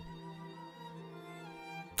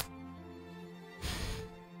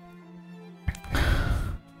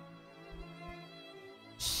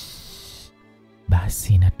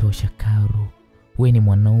 Basi inatosha Karu. We ni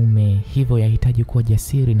mwanaume, hivyo yahitaji kuwa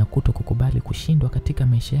jasiri na kuto kukubali kushindwa katika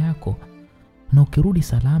maisha yako. Na ukirudi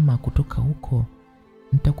salama kutoka huko,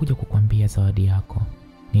 nitakuja kukwambia zawadi yako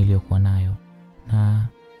niliyokuwa nayo. Na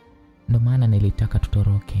ndo maana nilitaka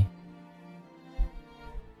tutoroke.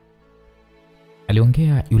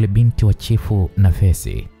 Aliongea yule binti wa chifu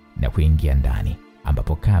Nafesi na kuingia ndani,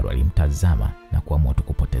 ambapo Karu alimtazama na kuamua tu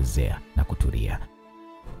kupotezea na kutulia.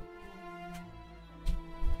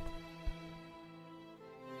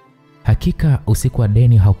 Hakika usiku wa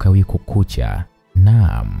deni haukawi kukucha.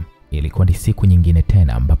 Naam, ilikuwa ni siku nyingine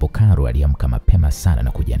tena ambapo Karu aliamka mapema sana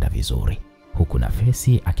na kujiandaa vizuri, huku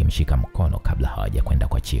Nafesi akimshika mkono kabla hawaja kwenda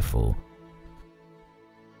kwa chifu.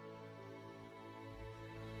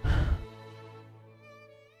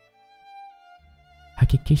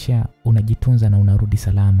 Hakikisha unajitunza na unarudi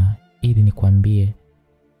salama ili nikwambie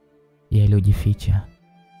yaliyojificha.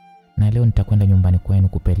 Na leo nitakwenda nyumbani kwenu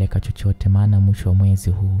kupeleka chochote, maana mwisho wa mwezi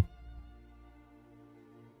huu.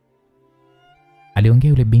 Aliongea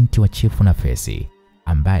yule binti wa chifu Nafesi,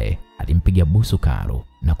 ambaye alimpiga busu Karu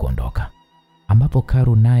na kuondoka, ambapo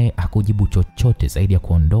Karu naye hakujibu chochote zaidi ya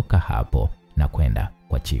kuondoka hapo na kwenda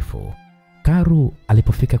kwa chifu. Karu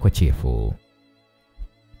alipofika kwa chifu,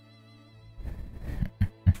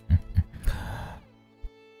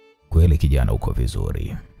 kweli kijana uko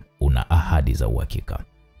vizuri, una ahadi za uhakika?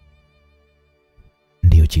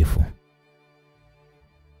 Ndiyo chifu.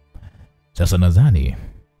 Sasa nadhani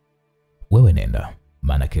wewe nenda,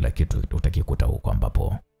 maana kila kitu utakikuta huko,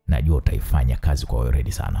 ambapo najua utaifanya kazi kwa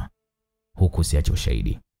weledi sana. Huku siache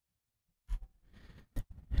ushahidi.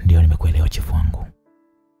 Ndiyo, nimekuelewa chifu wangu,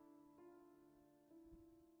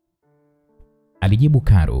 alijibu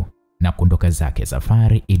Karu na kuondoka zake.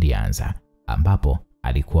 Safari ilianza, ambapo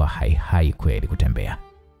alikuwa hai kweli kutembea.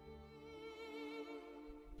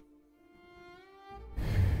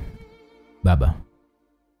 Baba,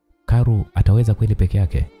 Karu ataweza kweli peke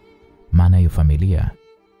yake? Maana hiyo familia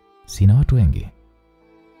sina watu wengi.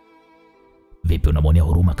 Vipi, unamwonea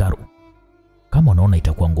huruma Karu? Kama unaona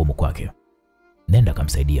itakuwa ngumu kwake, nenda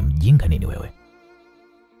kamsaidie. Mjinga nini wewe?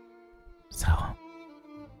 Sawa,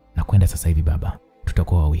 nakwenda sasa hivi baba,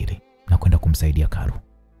 tutakuwa wawili, nakwenda kumsaidia Karu,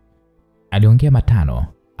 aliongea Matano,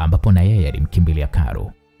 ambapo na yeye alimkimbilia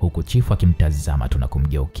Karu, huku chifu akimtazama tu na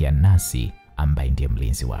kumgeukia Nasi ambaye ndiye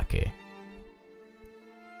mlinzi wake.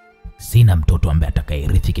 Sina mtoto ambaye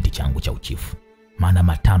atakayerithi kiti changu cha uchifu, maana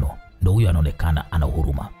Matano ndo huyo anaonekana ana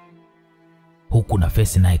huruma. Huku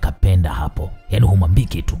Nafesi naye kapenda hapo, yaani humwambii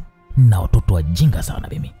kitu. Na watoto wajinga sana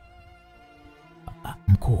mimi.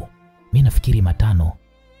 Mkuu, mimi nafikiri Matano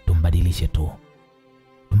tumbadilishe tu.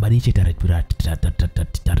 Tumbadilishe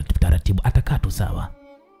taratibu, atakaa tu sawa.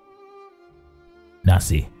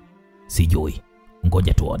 Nasi, sijui,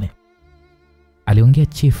 ngoja tuone, aliongea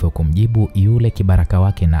chifu kumjibu yule kibaraka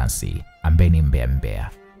wake Nasi ambaye ni mbea.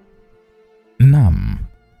 Naam.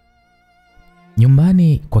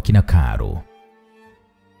 Nyumbani kwa kina Karu.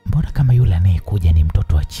 Mbona kama yule anayekuja ni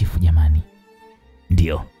mtoto wa chifu jamani?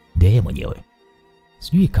 Ndiyo yeye mwenyewe.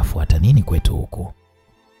 Sijui kafuata nini kwetu huku.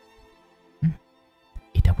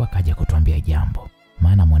 Itakuwa kaja kutuambia jambo,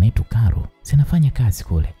 maana mwanetu Karu sinafanya kazi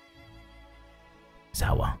kule.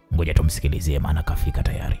 Sawa, ngoja tumsikilizie maana kafika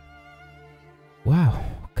tayari. Wow,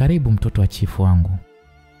 karibu mtoto wa chifu wangu.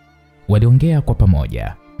 Waliongea kwa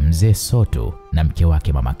pamoja, mzee Soto na mke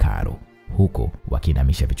wake mama Karu, huku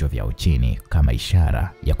wakinamisha vichwa vyao chini kama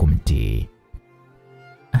ishara ya kumtii.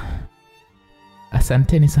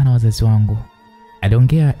 Asanteni sana wazazi wangu,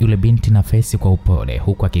 aliongea yule binti Nafesi kwa upole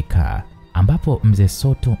huku akikaa, ambapo mzee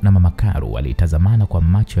Soto na mama Karu walitazamana kwa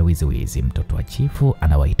macho ya wizi. Mtoto wa chifu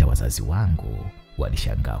anawaita wazazi wangu,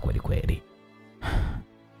 walishangaa kweli kweli.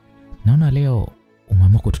 Naona leo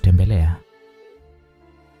umeamua kututembelea.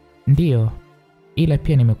 Ndiyo, ila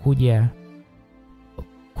pia nimekuja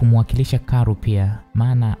kumwakilisha Karu pia,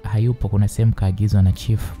 maana hayupo, kuna sehemu kaagizwa na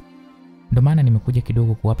chifu. Ndio maana nimekuja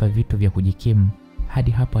kidogo kuwapa vitu vya kujikimu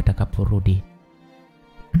hadi hapo atakaporudi.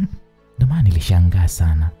 Ndio maana nilishangaa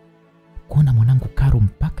sana kuona mwanangu Karu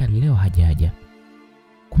mpaka leo hajaja.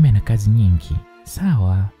 Kumbe ana kazi nyingi.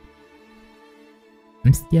 Sawa,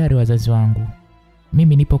 msijari wazazi wangu,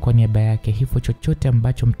 mimi nipo kwa niaba yake, hivyo chochote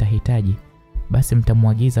ambacho mtahitaji basi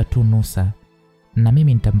mtamwagiza tu Nusa na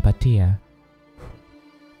mimi nitampatia.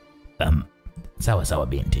 Sawa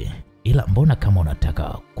binti, ila mbona kama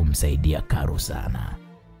unataka kumsaidia Karu sana?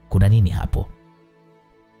 Kuna nini hapo?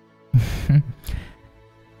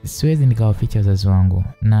 Siwezi nikawaficha wazazi wangu,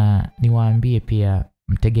 na niwaambie pia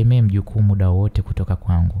mtegemee mjukuu muda wote kutoka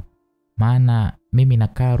kwangu, maana mimi na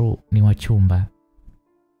Karu ni wachumba.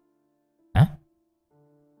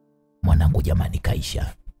 mwanangu jamani,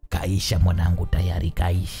 kaisha. Kaisha mwanangu, tayari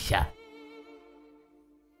kaisha.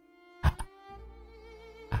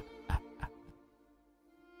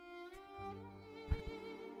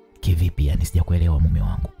 Kivipi yani? Sijakuelewa mume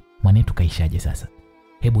wangu. Mwanetu kaishaje sasa?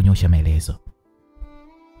 Hebu nyosha maelezo.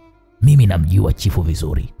 Mimi namjua chifu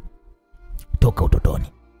vizuri toka utotoni.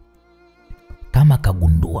 Kama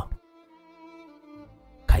kagundua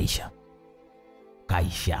kaisha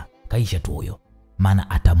tu huyo, maana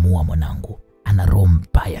atamua mwanangu. Ana roho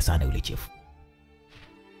mbaya sana yule chifu.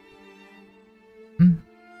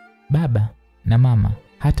 Baba na mama,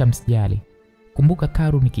 hata msijali. Kumbuka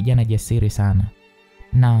Karu ni kijana jasiri sana,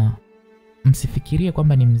 na msifikirie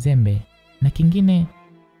kwamba ni mzembe. Na kingine,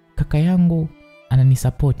 kaka yangu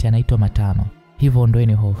ananisapoti, anaitwa Matano, hivyo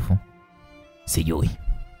ondoeni hofu. Sijui,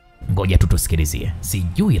 ngoja tu tusikilizie.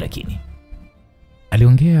 Sijui lakini,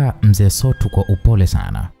 aliongea mzee Sotu kwa upole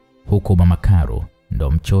sana, huku mama Karu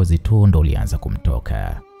ndo mchozi tu ndo ulianza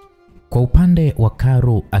kumtoka. Kwa upande wa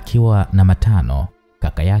Karu akiwa na Matano,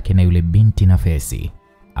 kaka yake na yule binti Nafesi,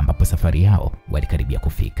 ambapo safari yao walikaribia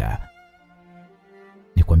kufika.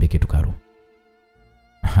 Nikwambie kitu Karu,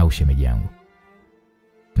 au shemeji yangu,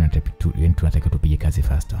 tunataka tupige kazi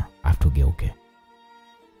faster, afu tugeuke.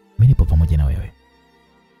 Mimi nipo pamoja na wewe.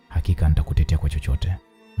 Hakika nitakutetea kwa chochote,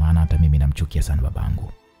 maana hata mimi namchukia sana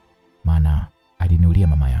babangu. Maana aliniulia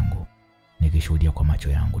mama yangu, nikishuhudia kwa macho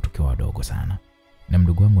yangu tukiwa wadogo sana. Na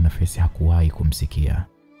mdogo wangu Nafesi hakuwahi kumsikia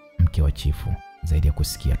mke wa chifu, zaidi ya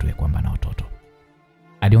kusikia tu kwamba na watoto.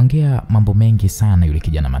 Aliongea mambo mengi sana yule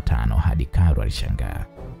kijana Matano hadi Karu alishangaa.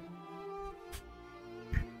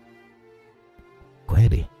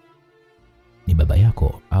 Kweli ni baba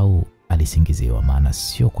yako au alisingiziwa? Maana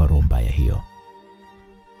sio kwa roho mbaya hiyo.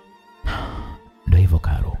 Ndio hivyo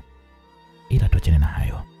Karu, ila tuachane na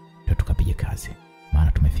hayo, ndio tukapige kazi,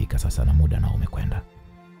 maana tumefika sasa na muda nao umekwenda.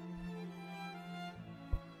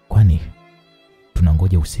 Kwani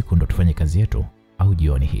tunangoja usiku ndo tufanye kazi yetu au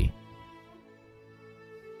jioni hii?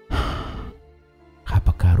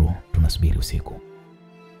 Hapa Karu tunasubiri usiku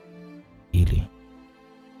ili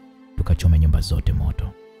tukachome nyumba zote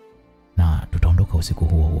moto, na tutaondoka usiku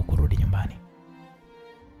huo huo kurudi nyumbani.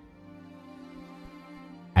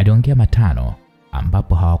 Aliongea Matano,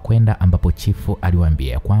 ambapo hawakwenda ambapo chifu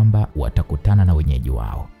aliwaambia kwamba watakutana na wenyeji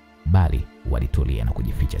wao, bali walitulia na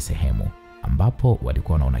kujificha sehemu ambapo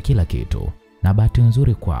walikuwa wanaona kila kitu. Na bahati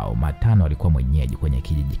nzuri kwao, Matano alikuwa mwenyeji kwenye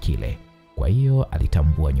kijiji kile, kwa hiyo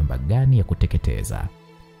alitambua nyumba gani ya kuteketeza.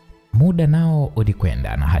 Muda nao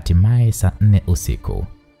ulikwenda na hatimaye saa 4 usiku,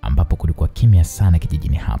 ambapo kulikuwa kimya sana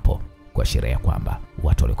kijijini hapo, kwa sherehe kwamba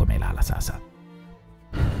watu walikuwa wamelala sasa.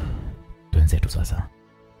 Tuenzetu sasa,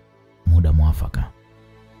 muda mwafaka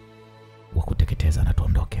wa kuteketeza na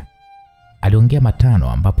tuondoke, aliongea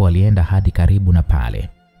Matano, ambapo walienda hadi karibu na pale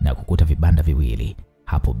na kukuta vibanda viwili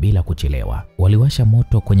hapo. Bila kuchelewa waliwasha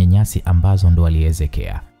moto kwenye nyasi ambazo ndo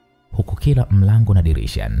waliezekea, huku kila mlango na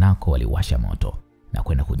dirisha nako waliwasha moto na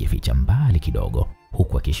kwenda kujificha mbali kidogo,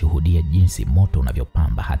 huku akishuhudia jinsi moto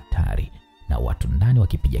unavyopamba hatari na watu ndani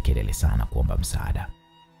wakipiga kelele sana kuomba msaada.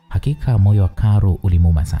 Hakika moyo wa Karu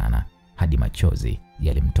ulimuma sana hadi machozi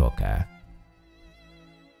yalimtoka.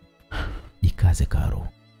 Jikaze Karu,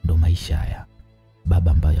 ndo maisha haya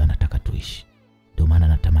baba ambayo anataka tuishi, ndio maana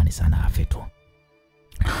natamani sana afe tu.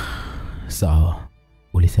 Sawa,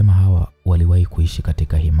 ulisema hawa waliwahi kuishi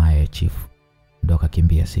katika himaya ya chifu ndo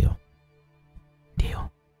akakimbia sio? Ndio,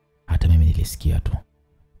 hata mimi nilisikia tu.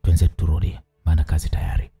 Tuenze turudi, maana kazi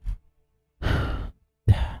tayari.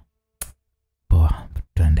 Poa,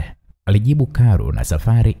 twende, alijibu Karu, na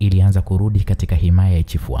safari ilianza kurudi katika himaya ya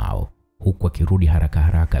chifu wao, huku akirudi haraka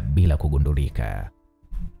haraka bila kugundulika.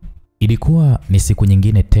 Ilikuwa ni siku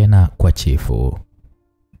nyingine tena kwa chifu.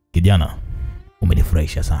 Kijana,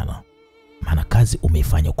 umenifurahisha sana, maana kazi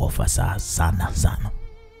umeifanya kwa ufasaha sana sana.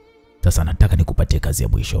 Sasa nataka nikupatie kazi ya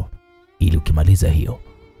mwisho, ili ukimaliza hiyo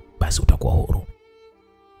basi utakuwa huru.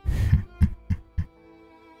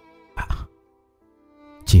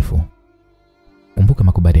 Chifu, kumbuka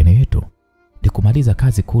makubaliano yetu ni kumaliza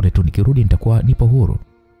kazi kule tu, nikirudi nitakuwa nipo huru.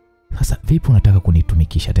 Sasa vipi unataka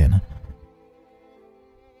kunitumikisha tena?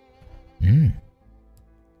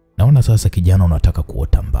 Naona sasa kijana unataka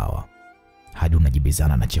kuota mbawa hadi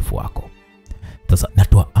unajibizana na chifu wako. Sasa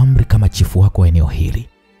natoa amri kama chifu wako wa eneo hili,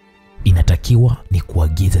 inatakiwa ni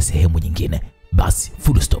kuagiza sehemu nyingine, basi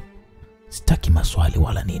full stop. Sitaki maswali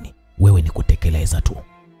wala nini, wewe ni kutekeleza tu.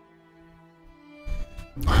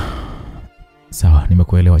 Sawa,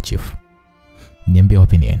 nimekuelewa chifu. Niambie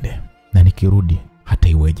wapi niende, na nikirudi hata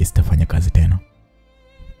iweje sitafanya kazi tena.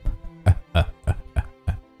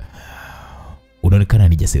 Unaonekana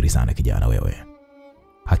ni jasiri sana kijana wewe.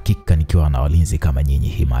 Hakika nikiwa na walinzi kama nyinyi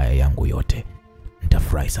himaya yangu yote,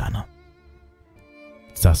 nitafurahi sana.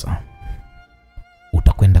 Sasa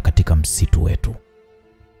utakwenda katika msitu wetu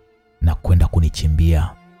na kwenda kunichimbia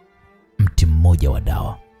mti mmoja wa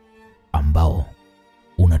dawa ambao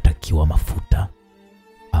unatakiwa mafuta,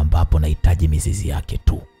 ambapo nahitaji mizizi yake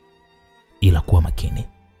tu. Ila kuwa makini,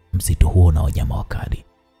 msitu huo na wanyama wakali.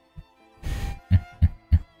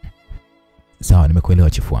 Sawa, nimekuelewa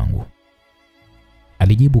chifu wangu,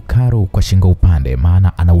 alijibu Karo kwa shingo upande,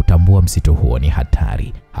 maana anautambua msitu huo ni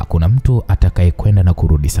hatari. Hakuna mtu atakayekwenda na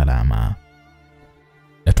kurudi salama.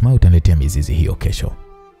 Natumai utaniletea mizizi hiyo kesho,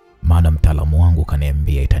 maana mtaalamu wangu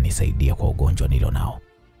kaniambia itanisaidia kwa ugonjwa nilionao.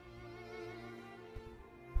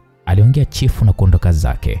 Aliongea chifu na kuondoka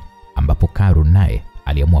zake, ambapo Karo naye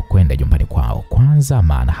aliamua kwenda nyumbani kwao kwanza,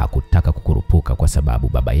 maana hakutaka kukurupuka kwa sababu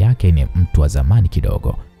baba yake ni mtu wa zamani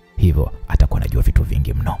kidogo, hivyo atakuwa anajua vitu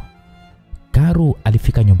vingi mno. Karo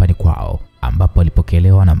alifika nyumbani kwao, ambapo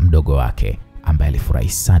alipokelewa na mdogo wake ambaye alifurahi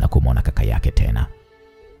sana kumwona kaka yake tena.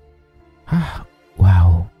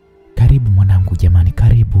 Wow, karibu mwanangu, jamani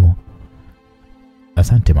karibu.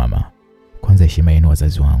 Asante mama, kwanza heshima yenu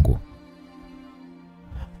wazazi wangu.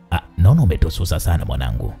 Naona umetosusa sana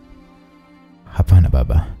mwanangu. Hapana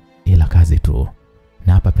baba, ila kazi tu,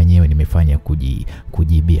 na hapa penyewe nimefanya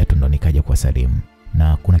kujibia tu ndo nikaja kwa salimu,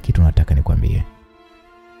 na kuna kitu nataka nikwambie.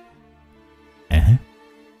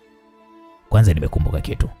 Kwanza nimekumbuka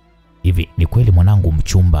kitu. Hivi ni kweli mwanangu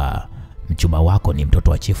mchumba wako ni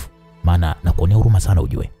mtoto wa chifu? Maana nakuonea huruma sana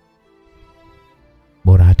ujue.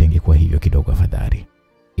 Bora hata ingekuwa hivyo kidogo afadhali.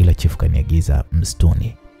 Ila chifu kaniagiza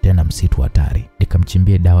msituni, tena msitu hatari,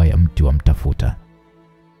 nikamchimbie dawa ya mti wa mtafuta.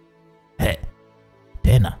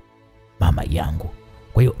 Tena mama yangu,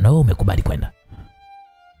 kwa hiyo na wewe umekubali kwenda?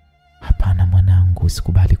 Hapana mwanangu,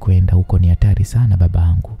 sikubali kwenda huko, ni hatari sana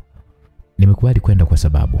babangu. Nimekubali kwenda kwa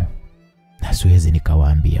sababu siwezi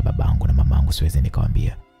nikawaambia babangu na mamangu, siwezi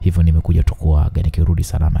nikawaambia. Hivyo nimekuja tu kuaga, nikirudi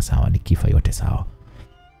salama sawa, nikifa yote sawa.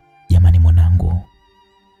 Jamani mwanangu,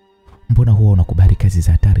 mbona huwa unakubali kazi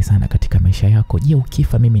za hatari sana katika maisha yako? Je,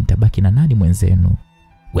 ukifa mimi nitabaki na nani mwenzenu?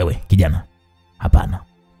 Wewe kijana, hapana.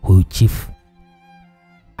 Huyu chifu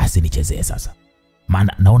asinichezee sasa,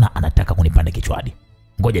 maana naona anataka kunipanda kichwani.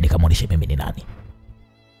 Ngoja nikamwonyeshe mimi ni nani.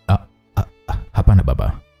 Hapana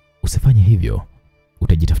baba, usifanye hivyo,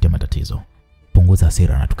 utajitafutia matatizo. Punguza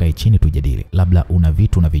hasira na tukae chini tujadili, labda una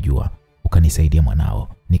vitu unavijua ukanisaidia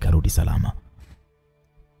mwanao nikarudi salama.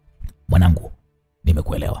 Mwanangu,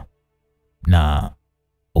 nimekuelewa na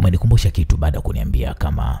umenikumbusha kitu baada ya kuniambia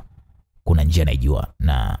kama kuna njia naijua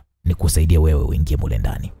na nikusaidia wewe uingie mule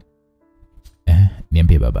ndani.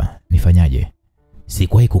 Niambie baba, nifanyaje?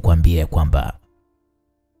 Sikuwahi kukuambia kwamba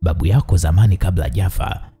babu yako zamani kabla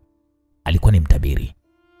hajafa alikuwa ni mtabiri,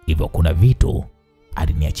 hivyo kuna vitu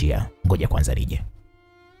aliniachia. Ngoja kwanza nije.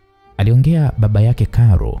 Aliongea baba yake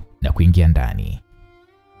Karo na kuingia ndani.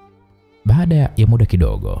 Baada ya muda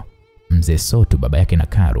kidogo, mzee Sotu baba yake na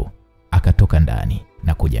Karo akatoka ndani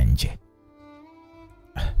na kuja nje.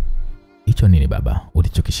 Hicho nini baba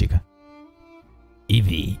ulichokishika?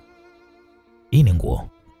 Hivi hii ni nguo.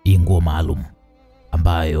 Hii nguo maalum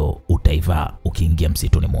ambayo utaivaa ukiingia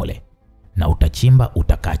msituni mole, na utachimba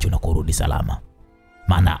utakacho na kurudi salama.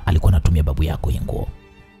 Maana alikuwa anatumia babu yako hii nguo.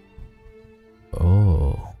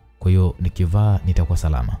 Kwa hiyo nikivaa nitakuwa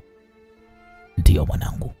salama? Ndiyo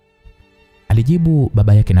mwanangu, alijibu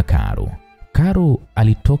baba yake na Karo. Karo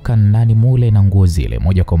alitoka ndani mule na nguo zile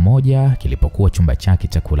moja kwa moja kilipokuwa chumba chake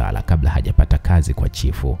cha kulala kabla hajapata kazi kwa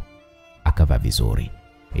chifu. Akavaa vizuri.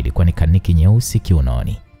 Ilikuwa ni kaniki nyeusi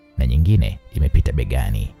kiunoni na nyingine imepita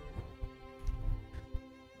begani.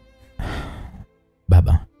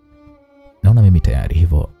 Baba, naona mimi tayari,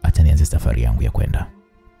 hivyo acha nianze safari yangu ya kwenda.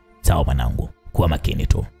 Sawa mwanangu, kuwa makini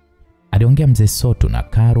tu, aliongea mzee Sotu, na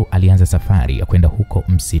Karo alianza safari ya kwenda huko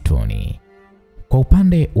msituni. Kwa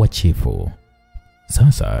upande wa chifu,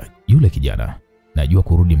 sasa yule kijana najua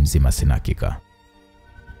kurudi mzima sina hakika,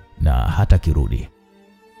 na hata kirudi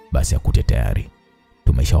basi akute tayari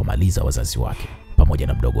tumeshawamaliza wazazi wake pamoja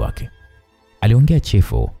na mdogo wake, aliongea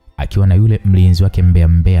chifu akiwa na yule mlinzi wake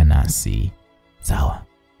mbea nasi. Sawa,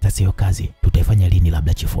 sasa hiyo kazi tutaifanya lini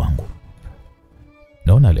labda chifu wangu?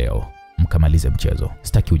 Naona leo mkamalize mchezo,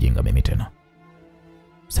 sitaki ujinga mimi tena.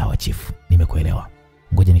 Sawa chifu, nimekuelewa.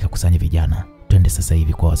 Ngoja nikakusanye vijana, twende sasa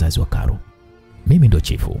hivi kwa wazazi wa Karo. Mimi ndo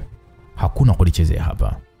chifu, hakuna kulichezea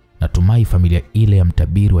hapa. Natumai familia ile ya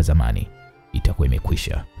mtabiri wa zamani itakuwa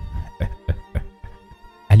imekwisha.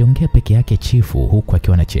 Aliongea peke yake chifu huku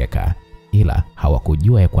akiwa anacheka, ila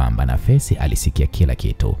hawakujua ya kwamba Nafesi alisikia kila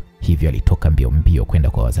kitu. Hivyo alitoka mbio kwenda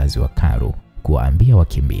kwa wazazi wa Karo kuwaambia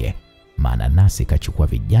wakimbie, maana nasi kachukua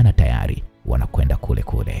vijana tayari wanakwenda kule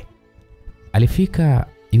kule. Alifika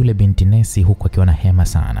yule binti nesi huku akiwa na hema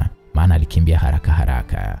sana, maana alikimbia haraka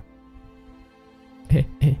haraka.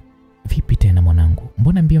 Vipi tena mwanangu?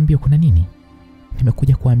 Mbona mbio mbio, kuna nini?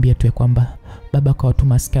 Nimekuja kuambia tu kwamba baba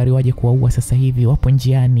kawatuma askari waje kuwaua sasa hivi, wapo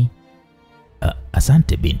njiani.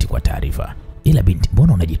 Asante binti kwa taarifa. Ila binti,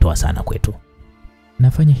 mbona unajitoa sana kwetu?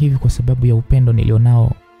 Nafanya hivi kwa sababu ya upendo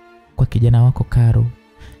nilionao kwa kijana wako Karo.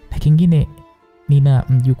 Na kingine, nina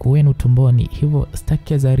mjukuu wenu tumboni, hivyo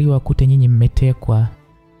sitaki azaliwe akute nyinyi mmetekwa.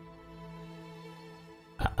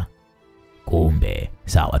 Kumbe,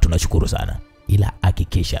 sawa, tunashukuru sana. Ila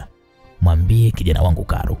hakikisha mwambie kijana wangu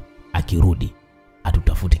Karo akirudi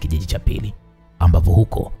atutafute kijiji cha pili, ambapo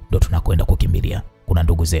huko ndo tunakwenda kukimbilia. Kuna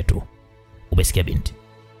ndugu zetu. Umesikia binti?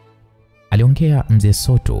 Aliongea mzee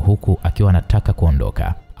Soto huku akiwa anataka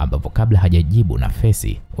kuondoka, ambapo kabla hajajibu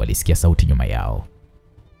Nafesi walisikia sauti nyuma yao.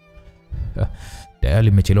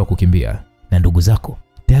 Tayari mmechelewa kukimbia, na ndugu zako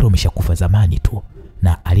tayari wameshakufa zamani tu,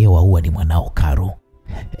 na aliyewaua ni mwanao Karo.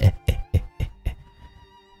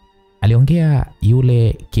 Aliongea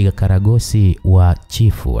yule kikaragosi wa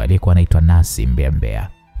chifu aliyekuwa anaitwa Nasi Mbea,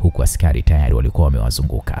 huku askari tayari walikuwa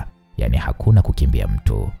wamewazunguka. Yaani hakuna kukimbia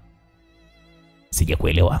mtu.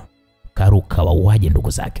 Sijakuelewa. Karo kawauaje ndugu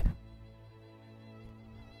zake?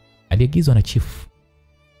 Aliagizwa na chifu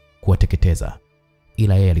kuwateketeza,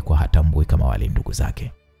 ila yeye alikuwa hatambui kama wale ndugu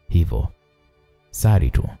zake. Hivyo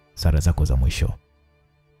sari tu sara zako za mwisho,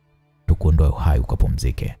 tukuondoe uhai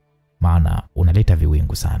ukapumzike, maana unaleta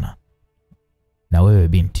viwingu sana. Na wewe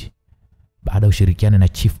binti, baada ushirikiane na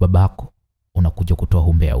chief babako, unakuja kutoa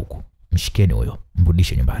umbea huku. Mshikeni huyo,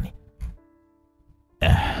 mrudishe nyumbani.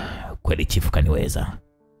 Kweli chief kaniweza.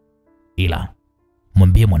 Ila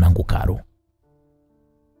mwambie mwanangu Karo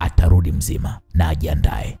atarudi mzima na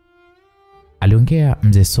ajiandae. Aliongea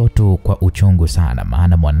mzee Soto kwa uchungu sana,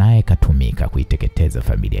 maana mwanae katumika kuiteketeza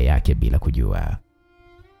familia yake bila kujua.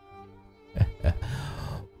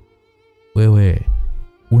 Wewe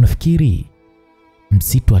unafikiri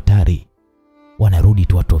msitu hatari wanarudi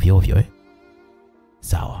tu watu ovyo?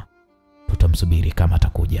 Sawa, tutamsubiri kama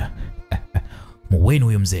atakuja. Muweni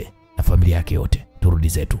huyo mzee na familia yake yote, turudi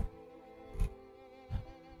zetu.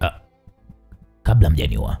 Kabla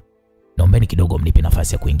mjaniwa, naombeni kidogo mnipe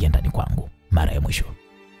nafasi ya kuingia ndani kwangu mara ya mwisho.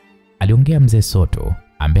 Aliongea mzee Soto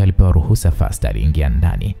ambaye alipewa ruhusa fast. Aliingia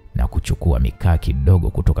ndani na kuchukua mikaa kidogo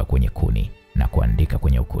kutoka kwenye kuni na kuandika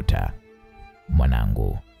kwenye ukuta.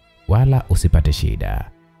 Mwanangu, wala usipate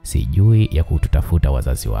shida. Sijui ya kututafuta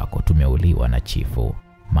wazazi wako, tumeuliwa na chifu,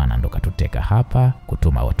 maana ndo katuteka hapa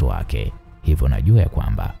kutuma watu wake. Hivyo najua ya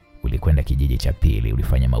kwamba ulikwenda kijiji cha pili,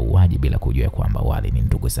 ulifanya mauaji bila kujua kwamba wale ni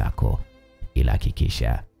ndugu zako. Ila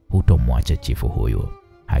hakikisha hutomwacha chifu huyu.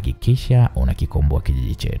 Hakikisha unakikomboa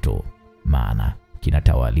kijiji chetu, maana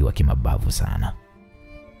kinatawaliwa kimabavu sana.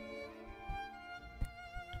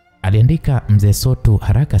 Aliandika mzee Soto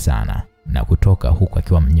haraka sana na kutoka huku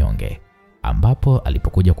akiwa mnyonge, ambapo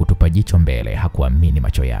alipokuja kutupa jicho mbele hakuamini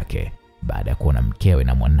macho yake baada ya kuona mkewe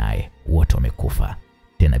na mwanae wote wamekufa,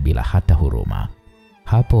 tena bila hata huruma.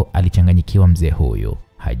 Hapo alichanganyikiwa mzee huyu,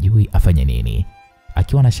 hajui afanye nini.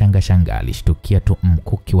 Akiwa na shanga alishtukia tu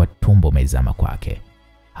mkuki wa tumbo umezama kwake.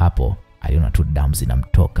 Hapo aliona tu damu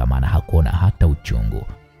zinamtoka, maana hakuona hata uchungu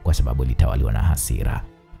kwa sababu litawaliwa na hasira.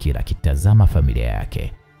 Kila kitazama familia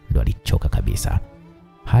yake ndo alichoka kabisa,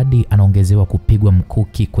 hadi anaongezewa kupigwa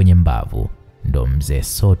mkuki kwenye mbavu. Ndo mzee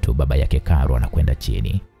Soto baba yake Karo anakwenda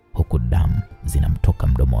chini, huku damu zinamtoka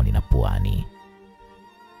mdomoni na puani.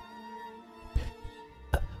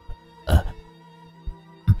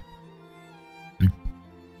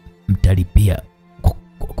 Mtalipia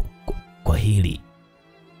kwa hili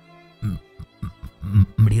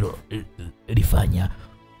mlilo lifanya.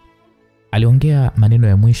 Aliongea maneno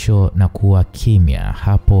ya mwisho na kuwa kimya.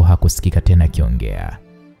 Hapo hakusikika tena akiongea.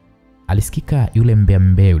 Alisikika yule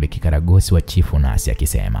mbea yule kikaragosi wa chifu Nasi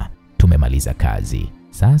akisema, tumemaliza kazi,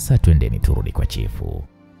 sasa twendeni turudi kwa chifu.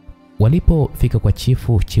 Walipofika kwa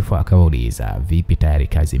chifu, chifu akawauliza, vipi, tayari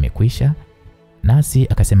kazi imekwisha? Nasi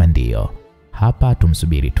akasema ndiyo, hapa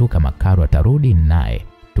tumsubiri tu kama Karo atarudi, naye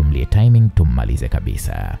tumlie timing tummalize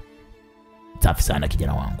kabisa. Safi sana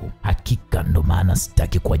kijana wangu, hakika ndo maana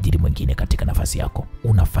sitaki kuajiri mwingine katika nafasi yako.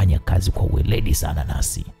 Unafanya kazi kwa uweledi sana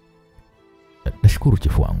Nasi. Nashukuru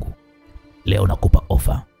chifu wangu. Leo nakupa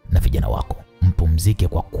ofa na vijana wako, mpumzike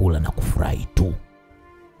kwa kula na kufurahi tu.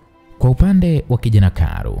 Kwa upande wa kijana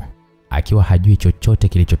Karo, akiwa hajui chochote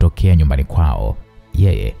kilichotokea nyumbani kwao,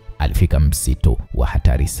 yeye alifika msitu wa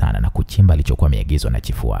hatari sana na kuchimba alichokuwa ameagizwa na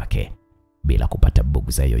chifu wake bila kupata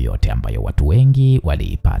bugza yoyote ambayo watu wengi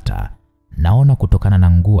waliipata. naona kutokana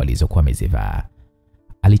na nguo alizokuwa amezivaa.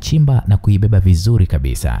 Alichimba na kuibeba vizuri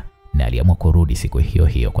kabisa na aliamua kurudi siku hiyo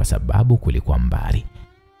hiyo kwa sababu kulikuwa mbali.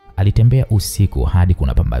 Alitembea usiku hadi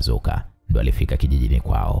kuna pambazuka ndo alifika kijijini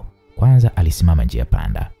kwao. Kwanza alisimama njia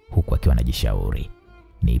panda huku akiwa anajishauri,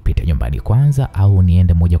 niipite nyumbani kwanza au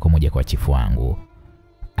niende moja kwa moja kwa chifu wangu.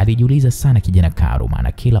 Alijiuliza sana kijana Karu,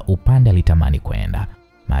 maana kila upande alitamani kwenda.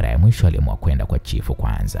 Mara ya mwisho aliamua kwenda kwa chifu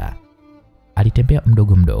kwanza. Alitembea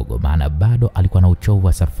mdogo mdogo maana bado alikuwa na uchovu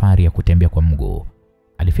wa safari ya kutembea kwa mguu.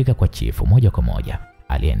 Alifika kwa chifu moja kwa moja.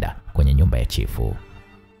 Alienda kwenye nyumba ya chifu.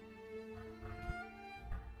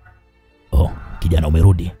 Oh, kijana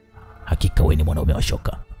umerudi. Hakika wewe ni mwanaume wa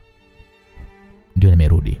shoka. Ndio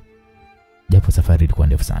nimerudi. Japo safari ilikuwa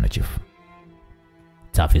ndefu sana chifu.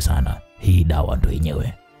 Safi sana. Hii dawa ndo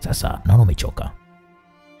yenyewe. Sasa naona umechoka.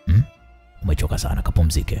 Umechoka sana,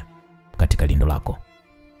 kapumzike katika lindo lako.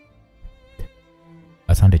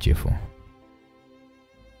 Asante chifu.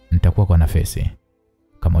 Nitakuwa kwa nafasi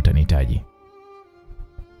kama utanihitaji.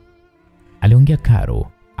 Aliongea Karu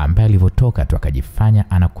ambaye alivyotoka tu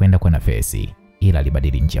akajifanya anakwenda kwa nafasi, ila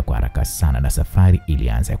alibadili njia kwa haraka sana na safari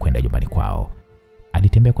ilianza kwenda nyumbani kwao.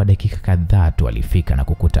 Alitembea kwa dakika kadhaa tu alifika na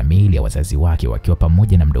kukuta miili ya wazazi wake wakiwa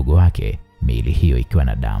pamoja na mdogo wake, miili hiyo ikiwa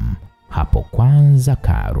na damu. Hapo kwanza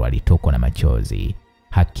Karu alitokwa na machozi.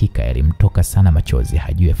 Hakika yalimtoka sana machozi,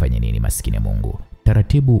 hajui afanye nini maskini Mungu.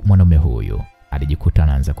 Taratibu mwanaume huyu alijikuta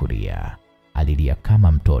anaanza kulia. Alilia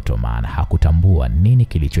kama mtoto maana hakutambua nini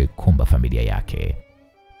kilichoikumba familia yake.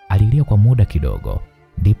 Alilia kwa muda kidogo,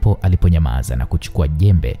 ndipo aliponyamaza na kuchukua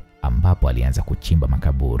jembe ambapo alianza kuchimba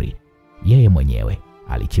makaburi. Yeye mwenyewe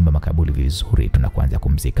alichimba makaburi vizuri tu na kuanza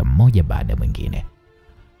kumzika mmoja baada ya mwingine.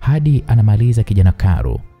 Hadi anamaliza kijana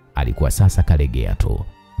Karu alikuwa sasa kalegea tu,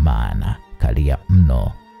 maana kalia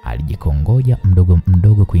mno. Alijikongoja mdogo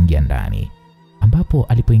mdogo kuingia ndani, ambapo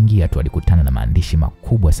alipoingia tu alikutana na maandishi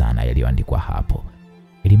makubwa sana yaliyoandikwa hapo.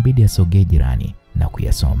 Ilimbidi asogee jirani na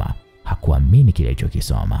kuyasoma. Hakuamini kile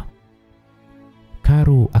alichokisoma.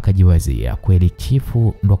 Karu akajiwazia, kweli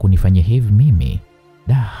chifu ndo kunifanyia hivi mimi?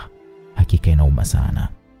 Hakika inauma sana.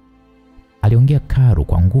 Aliongea Karu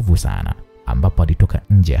kwa nguvu sana, ambapo alitoka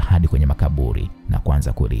nje hadi kwenye makaburi na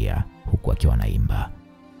kuanza kulia huku akiwa anaimba.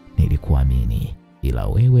 Nilikuamini ila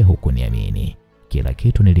wewe hukuniamini. Kila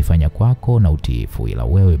kitu nilifanya kwako na utiifu, ila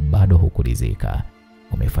wewe bado hukulizika.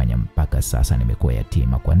 Umefanya mpaka sasa nimekuwa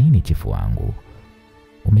yatima. Kwa nini chifu wangu?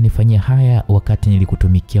 Umenifanyia haya wakati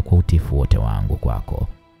nilikutumikia kwa utiifu wote wangu kwako.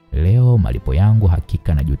 Leo malipo yangu,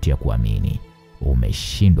 hakika najutia kuamini.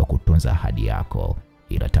 Umeshindwa kutunza ahadi yako,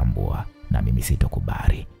 ila tambua na mimi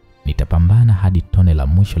sitokubali. Nitapambana hadi tone la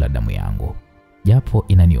mwisho la damu yangu. Japo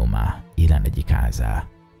inaniuma ila najikaza.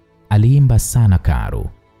 Aliimba sana Karu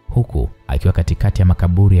huku akiwa katikati ya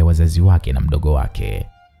makaburi ya wazazi wake na mdogo wake.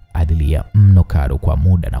 Alilia mno Karu kwa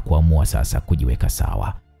muda na kuamua sasa kujiweka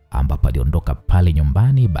sawa, ambapo aliondoka pale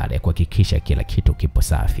nyumbani baada ya kuhakikisha kila kitu kipo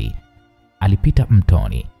safi. Alipita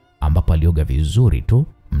mtoni ambapo alioga vizuri tu,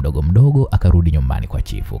 mdogo mdogo akarudi nyumbani kwa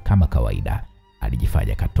chifu kama kawaida.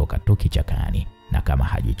 Alijifanya katoka tu kichakani na kama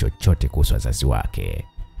hajui chochote kuhusu wazazi wake.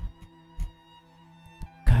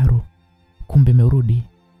 Karu, kumbe umerudi.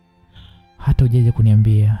 Hata hujaje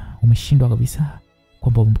kuniambia. Umeshindwa kabisa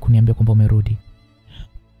kwamba kuniambia kwamba umerudi.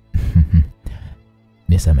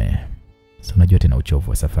 Nisamehe. Si unajua tena uchovu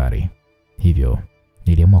wa safari. Hivyo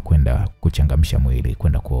niliamua kwenda kuchangamsha mwili,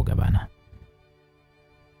 kwenda kuoga bana.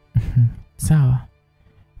 Sawa.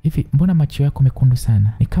 Hivi mbona macho yako mekundu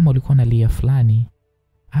sana? Ni kama ulikuwa unalia fulani.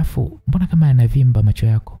 Afu mbona kama yanavimba macho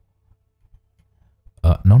yako?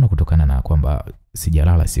 Naona kutokana na kwamba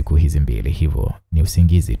sijalala siku hizi mbili, hivyo ni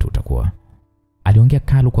usingizi tu utakuwa. Aliongea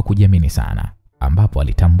Karu kwa kujiamini sana, ambapo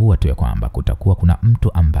alitambua tu ya kwamba kutakuwa kuna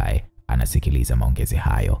mtu ambaye anasikiliza maongezi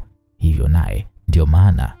hayo. Hivyo naye ndio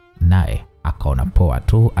maana naye akaona poa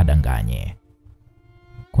tu adanganye.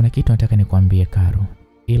 Kuna kitu nataka nikwambie Karu,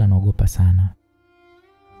 ila naogopa sana.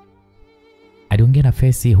 Aliongea na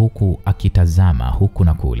Fesi huku akitazama huku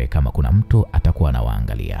na kule kama kuna mtu atakuwa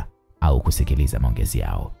anawaangalia au kusikiliza maongezi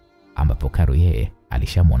yao, ambapo Karu yeye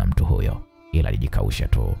alishamwona mtu huyo ila alijikausha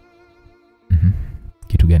tu.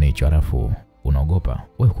 Kitu gani hicho? Alafu unaogopa?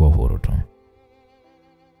 Wewe kuwa huru tu.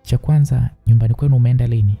 Cha kwanza, nyumbani kwenu umeenda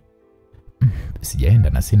lini? Sijaenda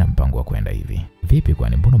na sina mpango wa kwenda hivi. Vipi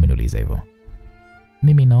kwani mbona umeniuliza hivyo?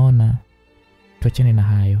 Mimi naona tuachane na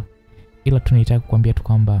hayo. Ila tunataka kukuambia tu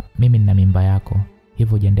kwamba mimi nina mimba yako,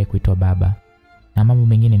 hivyo jiandae kuitwa baba. Na mambo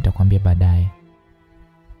mengine nitakwambia baadaye.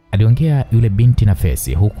 Aliongea yule binti na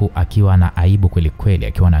Fesi huku akiwa na aibu kweli kweli,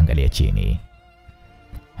 akiwa anaangalia chini.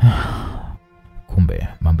 Kumbe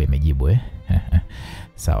mambo yamejibu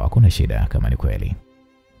Sawa, hakuna shida kama ni kweli.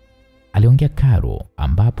 aliongea Karu,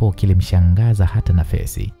 ambapo kilimshangaza hata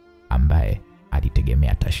Nafesi ambaye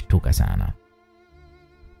alitegemea atashtuka sana.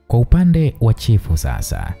 Kwa upande wa chifu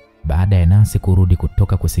sasa, baada ya Nasi kurudi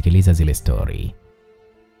kutoka kusikiliza zile story.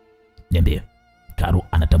 Niambie, Karu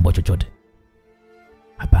anatambua chochote?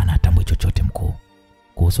 Hapana, hatambui chochote mkuu.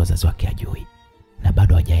 Kuhusu wazazi wake hajui na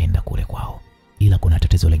bado hajaenda kule kwao. Ila kuna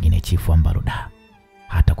tatizo lingine chifu ambalo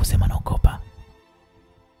hata kusema naogopa.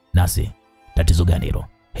 Nasi, tatizo gani hilo?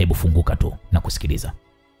 Hebu funguka tu na kusikiliza.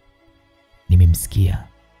 Nimemsikia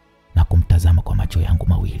na kumtazama kwa macho yangu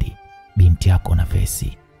mawili. Binti yako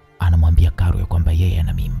Nafesi anamwambia Karu ya kwamba yeye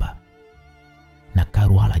ana mimba. Na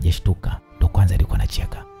Karu wala hajashtuka, ndo kwanza alikuwa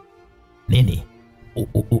anacheka. Nini?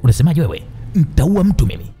 Unasemaje wewe? Nitaua mtu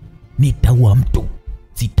mimi. Nitaua mtu.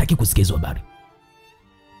 Sitaki kusikia habari.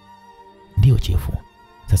 Ndio chifu.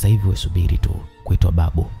 Sasa hivi wewe subiri tu kuitwa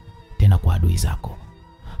babu tena kwa adui zako.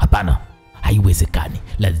 Hapana, haiwezekani.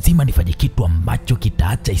 Lazima nifanye kitu ambacho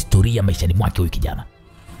kitaacha historia maishani mwake huyu kijana.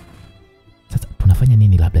 Sasa tunafanya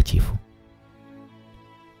nini labda chifu?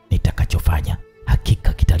 Nitakachofanya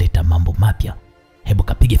hakika kitaleta mambo mapya. Hebu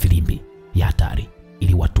kapige filimbi ya hatari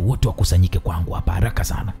ili watu wote wakusanyike kwangu hapa haraka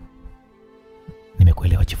sana.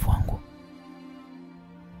 Nimekuelewa chifu wangu.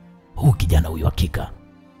 Huyu kijana huyu hakika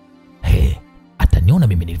ataniona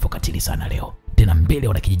mimi nilivyokatili sana leo, tena mbele ya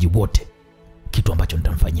wanakijiji wote. Kitu ambacho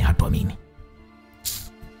nitamfanyia hataamini.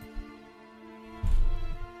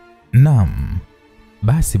 Naam.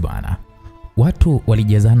 Basi bwana, watu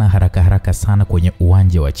walijazana haraka sana kwenye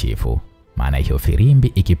uwanja wa chifu, maana hiyo firimbi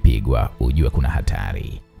ikipigwa ujue kuna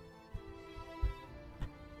hatari.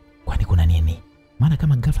 Kwani kuna nini? Maana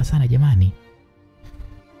kama ghafla sana jamani.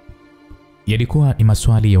 Yalikuwa ni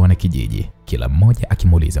maswali ya wanakijiji, kila mmoja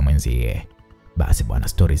akimuuliza mwenzie. Basi bwana,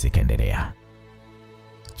 stories zikaendelea.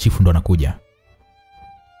 Chifu ndo anakuja,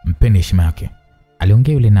 mpeni heshima yake,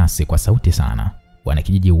 aliongea yule Nasi kwa sauti sana.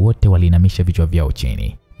 Wanakijiji wote waliinamisha vichwa vyao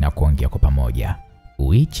chini na kuongea kwa pamoja.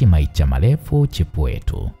 Uichi maisha marefu chifu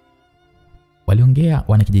wetu. Waliongea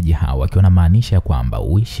wanakijiji hao wakiwa na maanisha ya kwamba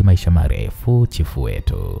uishi maisha marefu chifu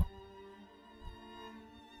wetu.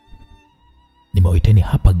 Nimewaiteni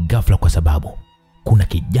hapa ghafla kwa sababu kuna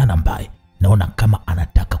kijana ambaye naona kama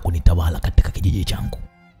anataka kunitawala katika kijiji changu.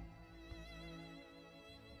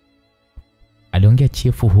 Aliongea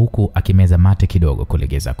chifu huku akimeza mate kidogo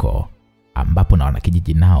kulegeza koo, ambapo na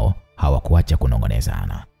wanakijiji nao hawakuacha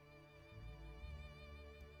kunongonezana.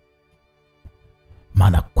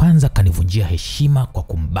 Maana kwanza kanivunjia heshima kwa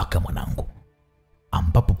kumbaka mwanangu,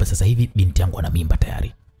 ambapo sasa hivi binti yangu ana mimba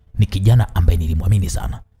tayari. Ni kijana ambaye nilimwamini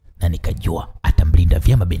sana na nikajua atamlinda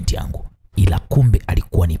vyema binti yangu, ila kumbe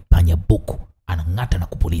alikuwa ni panya buku, anang'ata na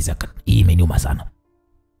kupuliza. Hii imeniuma sana.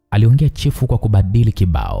 Aliongea chifu kwa kubadili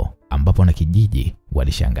kibao, ambapo na kijiji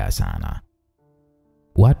walishangaa sana.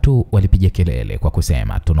 Watu walipiga kelele kwa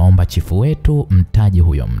kusema, tunaomba chifu wetu mtaji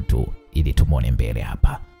huyo mtu ili tumuone mbele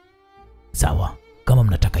hapa. Sawa, kama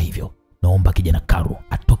mnataka hivyo, naomba kijana Karu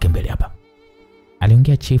atoke mbele hapa.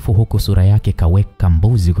 Aliongea chifu huku sura yake kaweka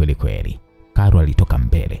mbuzi kweli kweli. Karu alitoka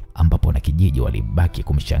mbele, ambapo na kijiji walibaki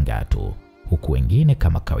kumshangaa tu, huku wengine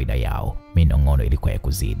kama kawaida yao minong'ono ilikuwa ya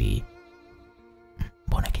kuzidi.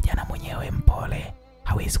 Mbona kijana mwenyewe mpole,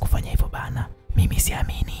 hawezi kufanya hivyo bana, mimi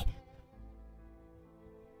siamini.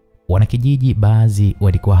 Wanakijiji baadhi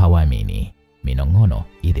walikuwa hawaamini. Minong'ono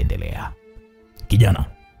iliendelea. Kijana,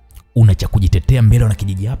 una cha kujitetea mbele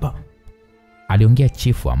wanakijiji hapa? Aliongea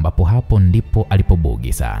chifu, ambapo hapo ndipo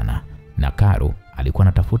alipobugi sana. Na Karu alikuwa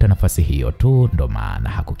anatafuta nafasi hiyo tu, ndo maana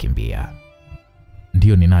hakukimbia.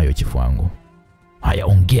 Ndio ninayo chifu wangu. Haya,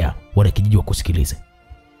 ongea wanakijiji wakusikilize,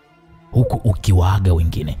 huku ukiwaaga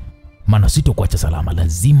wengine, maana sitokuacha salama.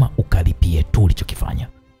 Lazima ukalipie tu ulichokifanya.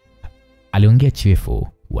 Aliongea chifu.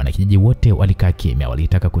 Wanakijiji wote walikaa kimya,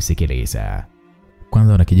 walitaka kusikiliza.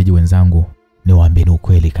 Kwanza wanakijiji wenzangu, niwaambieni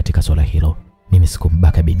ukweli katika swala hilo. Mimi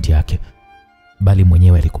sikumbaka binti yake, bali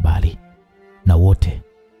mwenyewe alikubali, na wote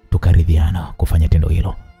tukaridhiana kufanya tendo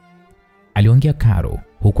hilo. Aliongea Karu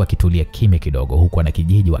huku akitulia kimya kidogo, huku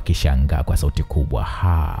wanakijiji wakishangaa kwa sauti kubwa.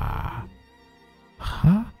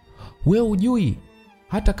 Wewe hujui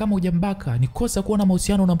hata kama hujambaka ni kosa kuwa na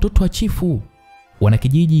mahusiano na mtoto wa chifu?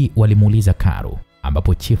 Wanakijiji walimuuliza Karu,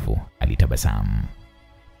 ambapo chifu alitabasamu.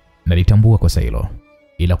 Nalitambua kosa hilo,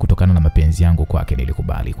 ila kutokana na mapenzi yangu kwake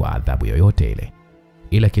nilikubali kwa adhabu yoyote ile.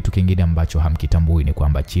 Ila kitu kingine ambacho hamkitambui ni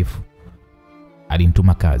kwamba chifu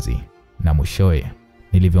alinituma kazi, na mwishowe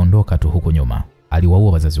nilivyoondoka tu huko nyuma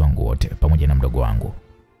aliwaua wazazi wangu wote pamoja na mdogo wangu,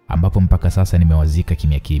 ambapo mpaka sasa nimewazika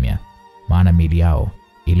kimya kimya, maana miili yao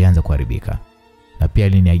ilianza kuharibika. Na pia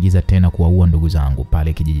aliniagiza tena kuwaua ndugu zangu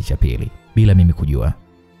pale kijiji cha pili bila mimi kujua.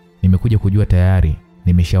 Nimekuja kujua tayari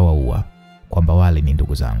nimeshawaua, kwamba wale ni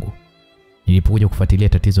ndugu zangu. Nilipokuja kufuatilia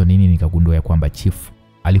tatizo nini, nikagundua ya kwamba chifu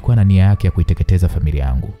alikuwa na nia yake ya kuiteketeza familia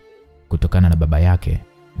yangu. Kutokana na baba yake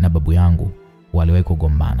na babu yangu waliwahi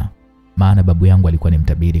kugombana, maana babu yangu alikuwa ni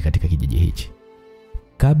mtabiri katika kijiji hichi.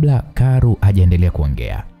 Kabla Karu hajaendelea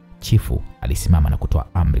kuongea, chifu alisimama na kutoa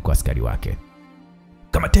amri kwa askari wake.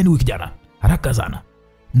 Kamateni huyu kijana, haraka sana.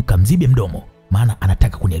 Mkamzibe mdomo, maana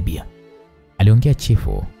anataka kuniibia. Aliongea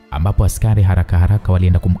chifu, ambapo askari haraka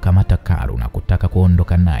walienda kumkamata Karu na kutaka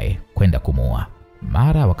kuondoka naye kwenda kumuua.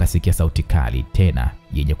 Mara wakasikia sauti kali tena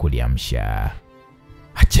yenye kuliamsha.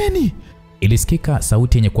 Acheni! Ilisikika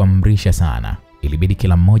sauti yenye kuamrisha sana. Ilibidi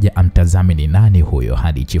kila mmoja amtazame ni nani huyo,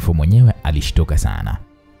 hadi chifu mwenyewe alishtuka sana.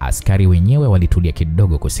 Askari wenyewe walitulia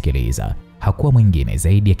kidogo kusikiliza. Hakuwa mwingine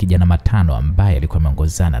zaidi ya kijana Matano ambaye alikuwa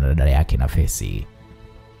ameongozana na dada yake Nafesi.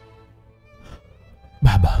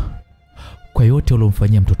 Baba, kwa yote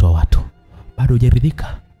uliomfanyia mtoto wa watu, bado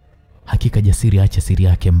hujaridhika? Hakika Jasiri acha siri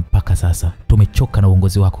yake mpaka sasa. Tumechoka na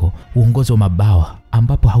uongozi wako, uongozi wa mabawa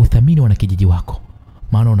ambapo hauthamini wanakijiji wako.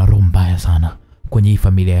 Maana una roho mbaya sana kwenye hii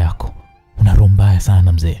familia yako. Una roho mbaya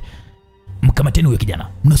sana mzee. Mkamateni huyo kijana.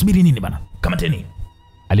 Mnasubiri nini bana? Kamateni.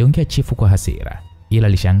 Aliongea chifu kwa hasira, ila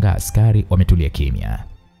alishangaa askari wametulia kimya.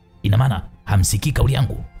 Ina maana hamsikii kauli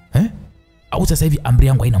yangu? Au sasa hivi amri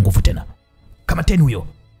yangu haina nguvu tena? Kamateni huyo.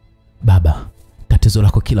 Baba, tatizo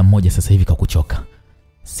lako kila mmoja sasa hivi kakuchoka.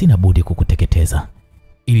 Sina budi kukuteketeza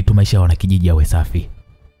ili tu maisha ya wanakijiji yawe safi.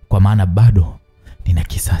 Kwa maana bado nina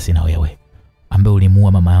kisasi na wewe, ambaye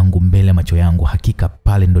ulimuua mama yangu mbele ya macho yangu. Hakika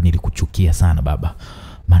pale ndo nilikuchukia sana baba.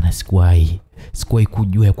 Maana sikuwahi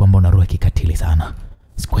kujua kwamba una roho kikatili sana.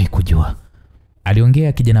 Sikuwahi kujua.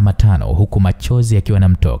 Aliongea kijana Matano huku machozi yakiwa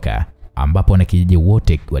yanamtoka, ambapo wanakijiji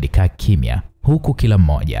wote walikaa kimya, huku kila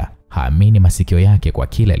mmoja haamini masikio yake kwa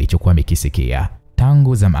kile alichokuwa amekisikia.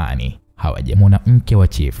 Tangu zamani hawajamwona mke wa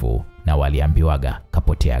chifu na waliambiwaga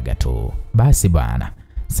kapoteaga tu. Basi bwana,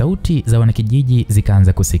 sauti za wanakijiji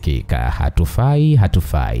zikaanza kusikika.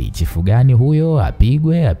 Hatufai, chifu gani huyo?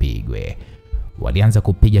 Apigwe. Walianza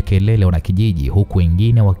kupiga kelele wanakijiji, huku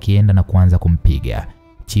wengine wakienda na kuanza kumpiga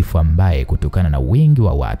chifu, ambaye kutokana na wingi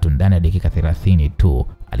wa watu ndani ya dakika 30 tu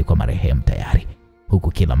alikuwa marehemu tayari,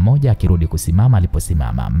 huku kila mmoja akirudi kusimama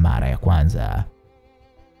aliposimama mara ya kwanza.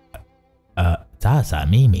 Sasa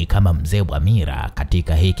mimi kama mzee wa mira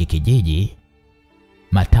katika hiki kijiji,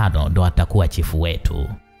 Matano ndo atakuwa chifu wetu.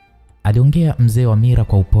 Aliongea mzee wa mira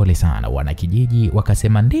kwa upole sana. Wanakijiji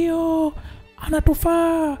wakasema ndio,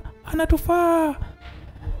 anatufaa.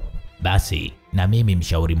 Basi na mimi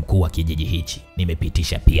mshauri mkuu wa kijiji hichi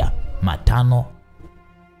nimepitisha pia Matano,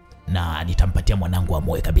 na nitampatia mwanangu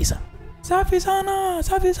amoe kabisa. Safi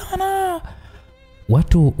sana.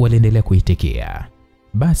 Watu waliendelea kuitikia.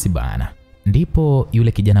 Basi bana, ndipo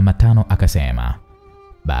yule kijana Matano akasema,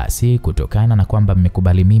 basi kutokana na kwamba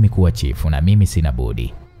mmekubali mimi kuwa chifu, na mimi sina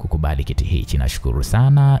budi kukubali kiti hichi. Nashukuru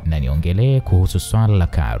sana, na niongelee kuhusu swala la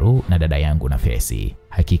Karu na dada yangu Nafesi.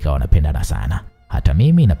 Hakika wanapendana sana, hata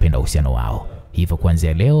mimi napenda uhusiano wao. Hivyo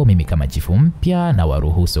kuanzia leo mimi kama chifu mpya na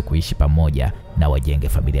waruhusu kuishi pamoja na wajenge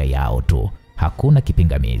familia yao tu. Hakuna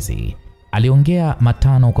kipingamizi. Aliongea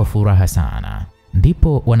Matano kwa furaha sana.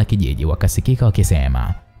 Ndipo wanakijiji wakasikika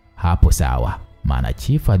wakisema, hapo sawa, maana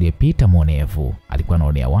chifu aliyepita mwonevu alikuwa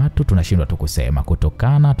anaonea watu, tunashindwa tu kusema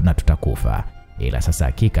kutokana tutakufa, ila sasa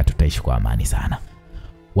hakika tutaishi kwa amani sana.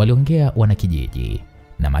 Waliongea wanakijiji,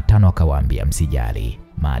 na Matano akawaambia msijali,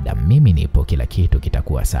 maadamu mimi nipo kila kitu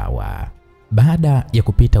kitakuwa sawa. Baada ya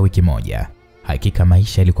kupita wiki moja, hakika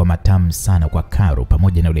maisha yalikuwa matamu sana kwa Karu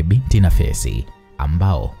pamoja na yule binti Nafesi,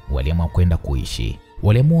 ambao waliamua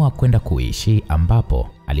kwenda kuishi ambapo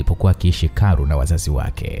alipokuwa akiishi Karu na wazazi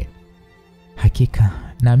wake. Hakika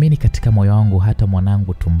naamini katika moyo wangu hata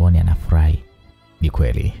mwanangu tumboni anafurahi. Ni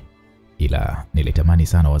kweli, ila nilitamani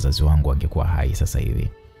sana wazazi wangu wangekuwa hai sasa hivi,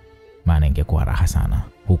 maana ingekuwa raha sana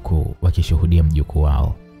huku wakishuhudia mjukuu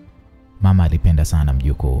wao. Mama alipenda sana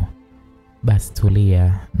mjukuu. Basi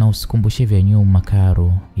tulia na usikumbushe vya nyuma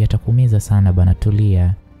Karu, yatakuumiza sana bana,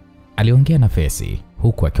 tulia. Aliongea Nafesi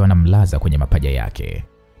huku akiwa anamlaza kwenye mapaja yake.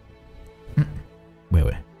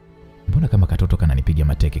 Wewe, mbona kama katoto kananipiga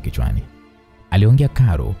mateke kichwani? Aliongea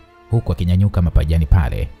Karu huku akinyanyuka mapajani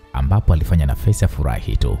pale, ambapo alifanya Nafesi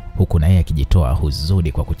afurahi tu, huku na yeye akijitoa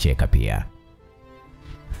huzuni kwa kucheka pia.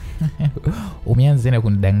 Umeanza na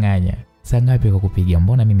kunidanganya. Saa ngapi kwa kupiga?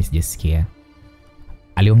 Mbona mimi sijasikia?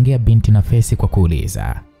 Aliongea binti Nafesi kwa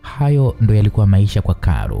kuuliza. Hayo ndo yalikuwa maisha kwa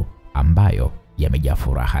Karu ambayo yamejaa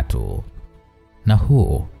furaha tu. Na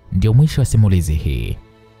huu ndio mwisho wa simulizi hii.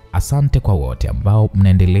 Asante kwa wote ambao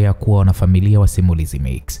mnaendelea kuwa wanafamilia wa Simulizi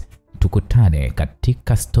Mix. Tukutane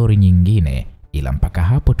katika story nyingine ila mpaka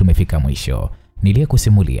hapo tumefika mwisho.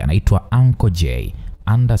 Niliyekusimulia anaitwa Uncle J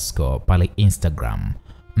 _ pale Instagram.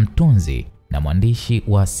 Mtunzi na mwandishi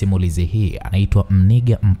wa simulizi hii anaitwa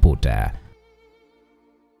Mniga Mputa.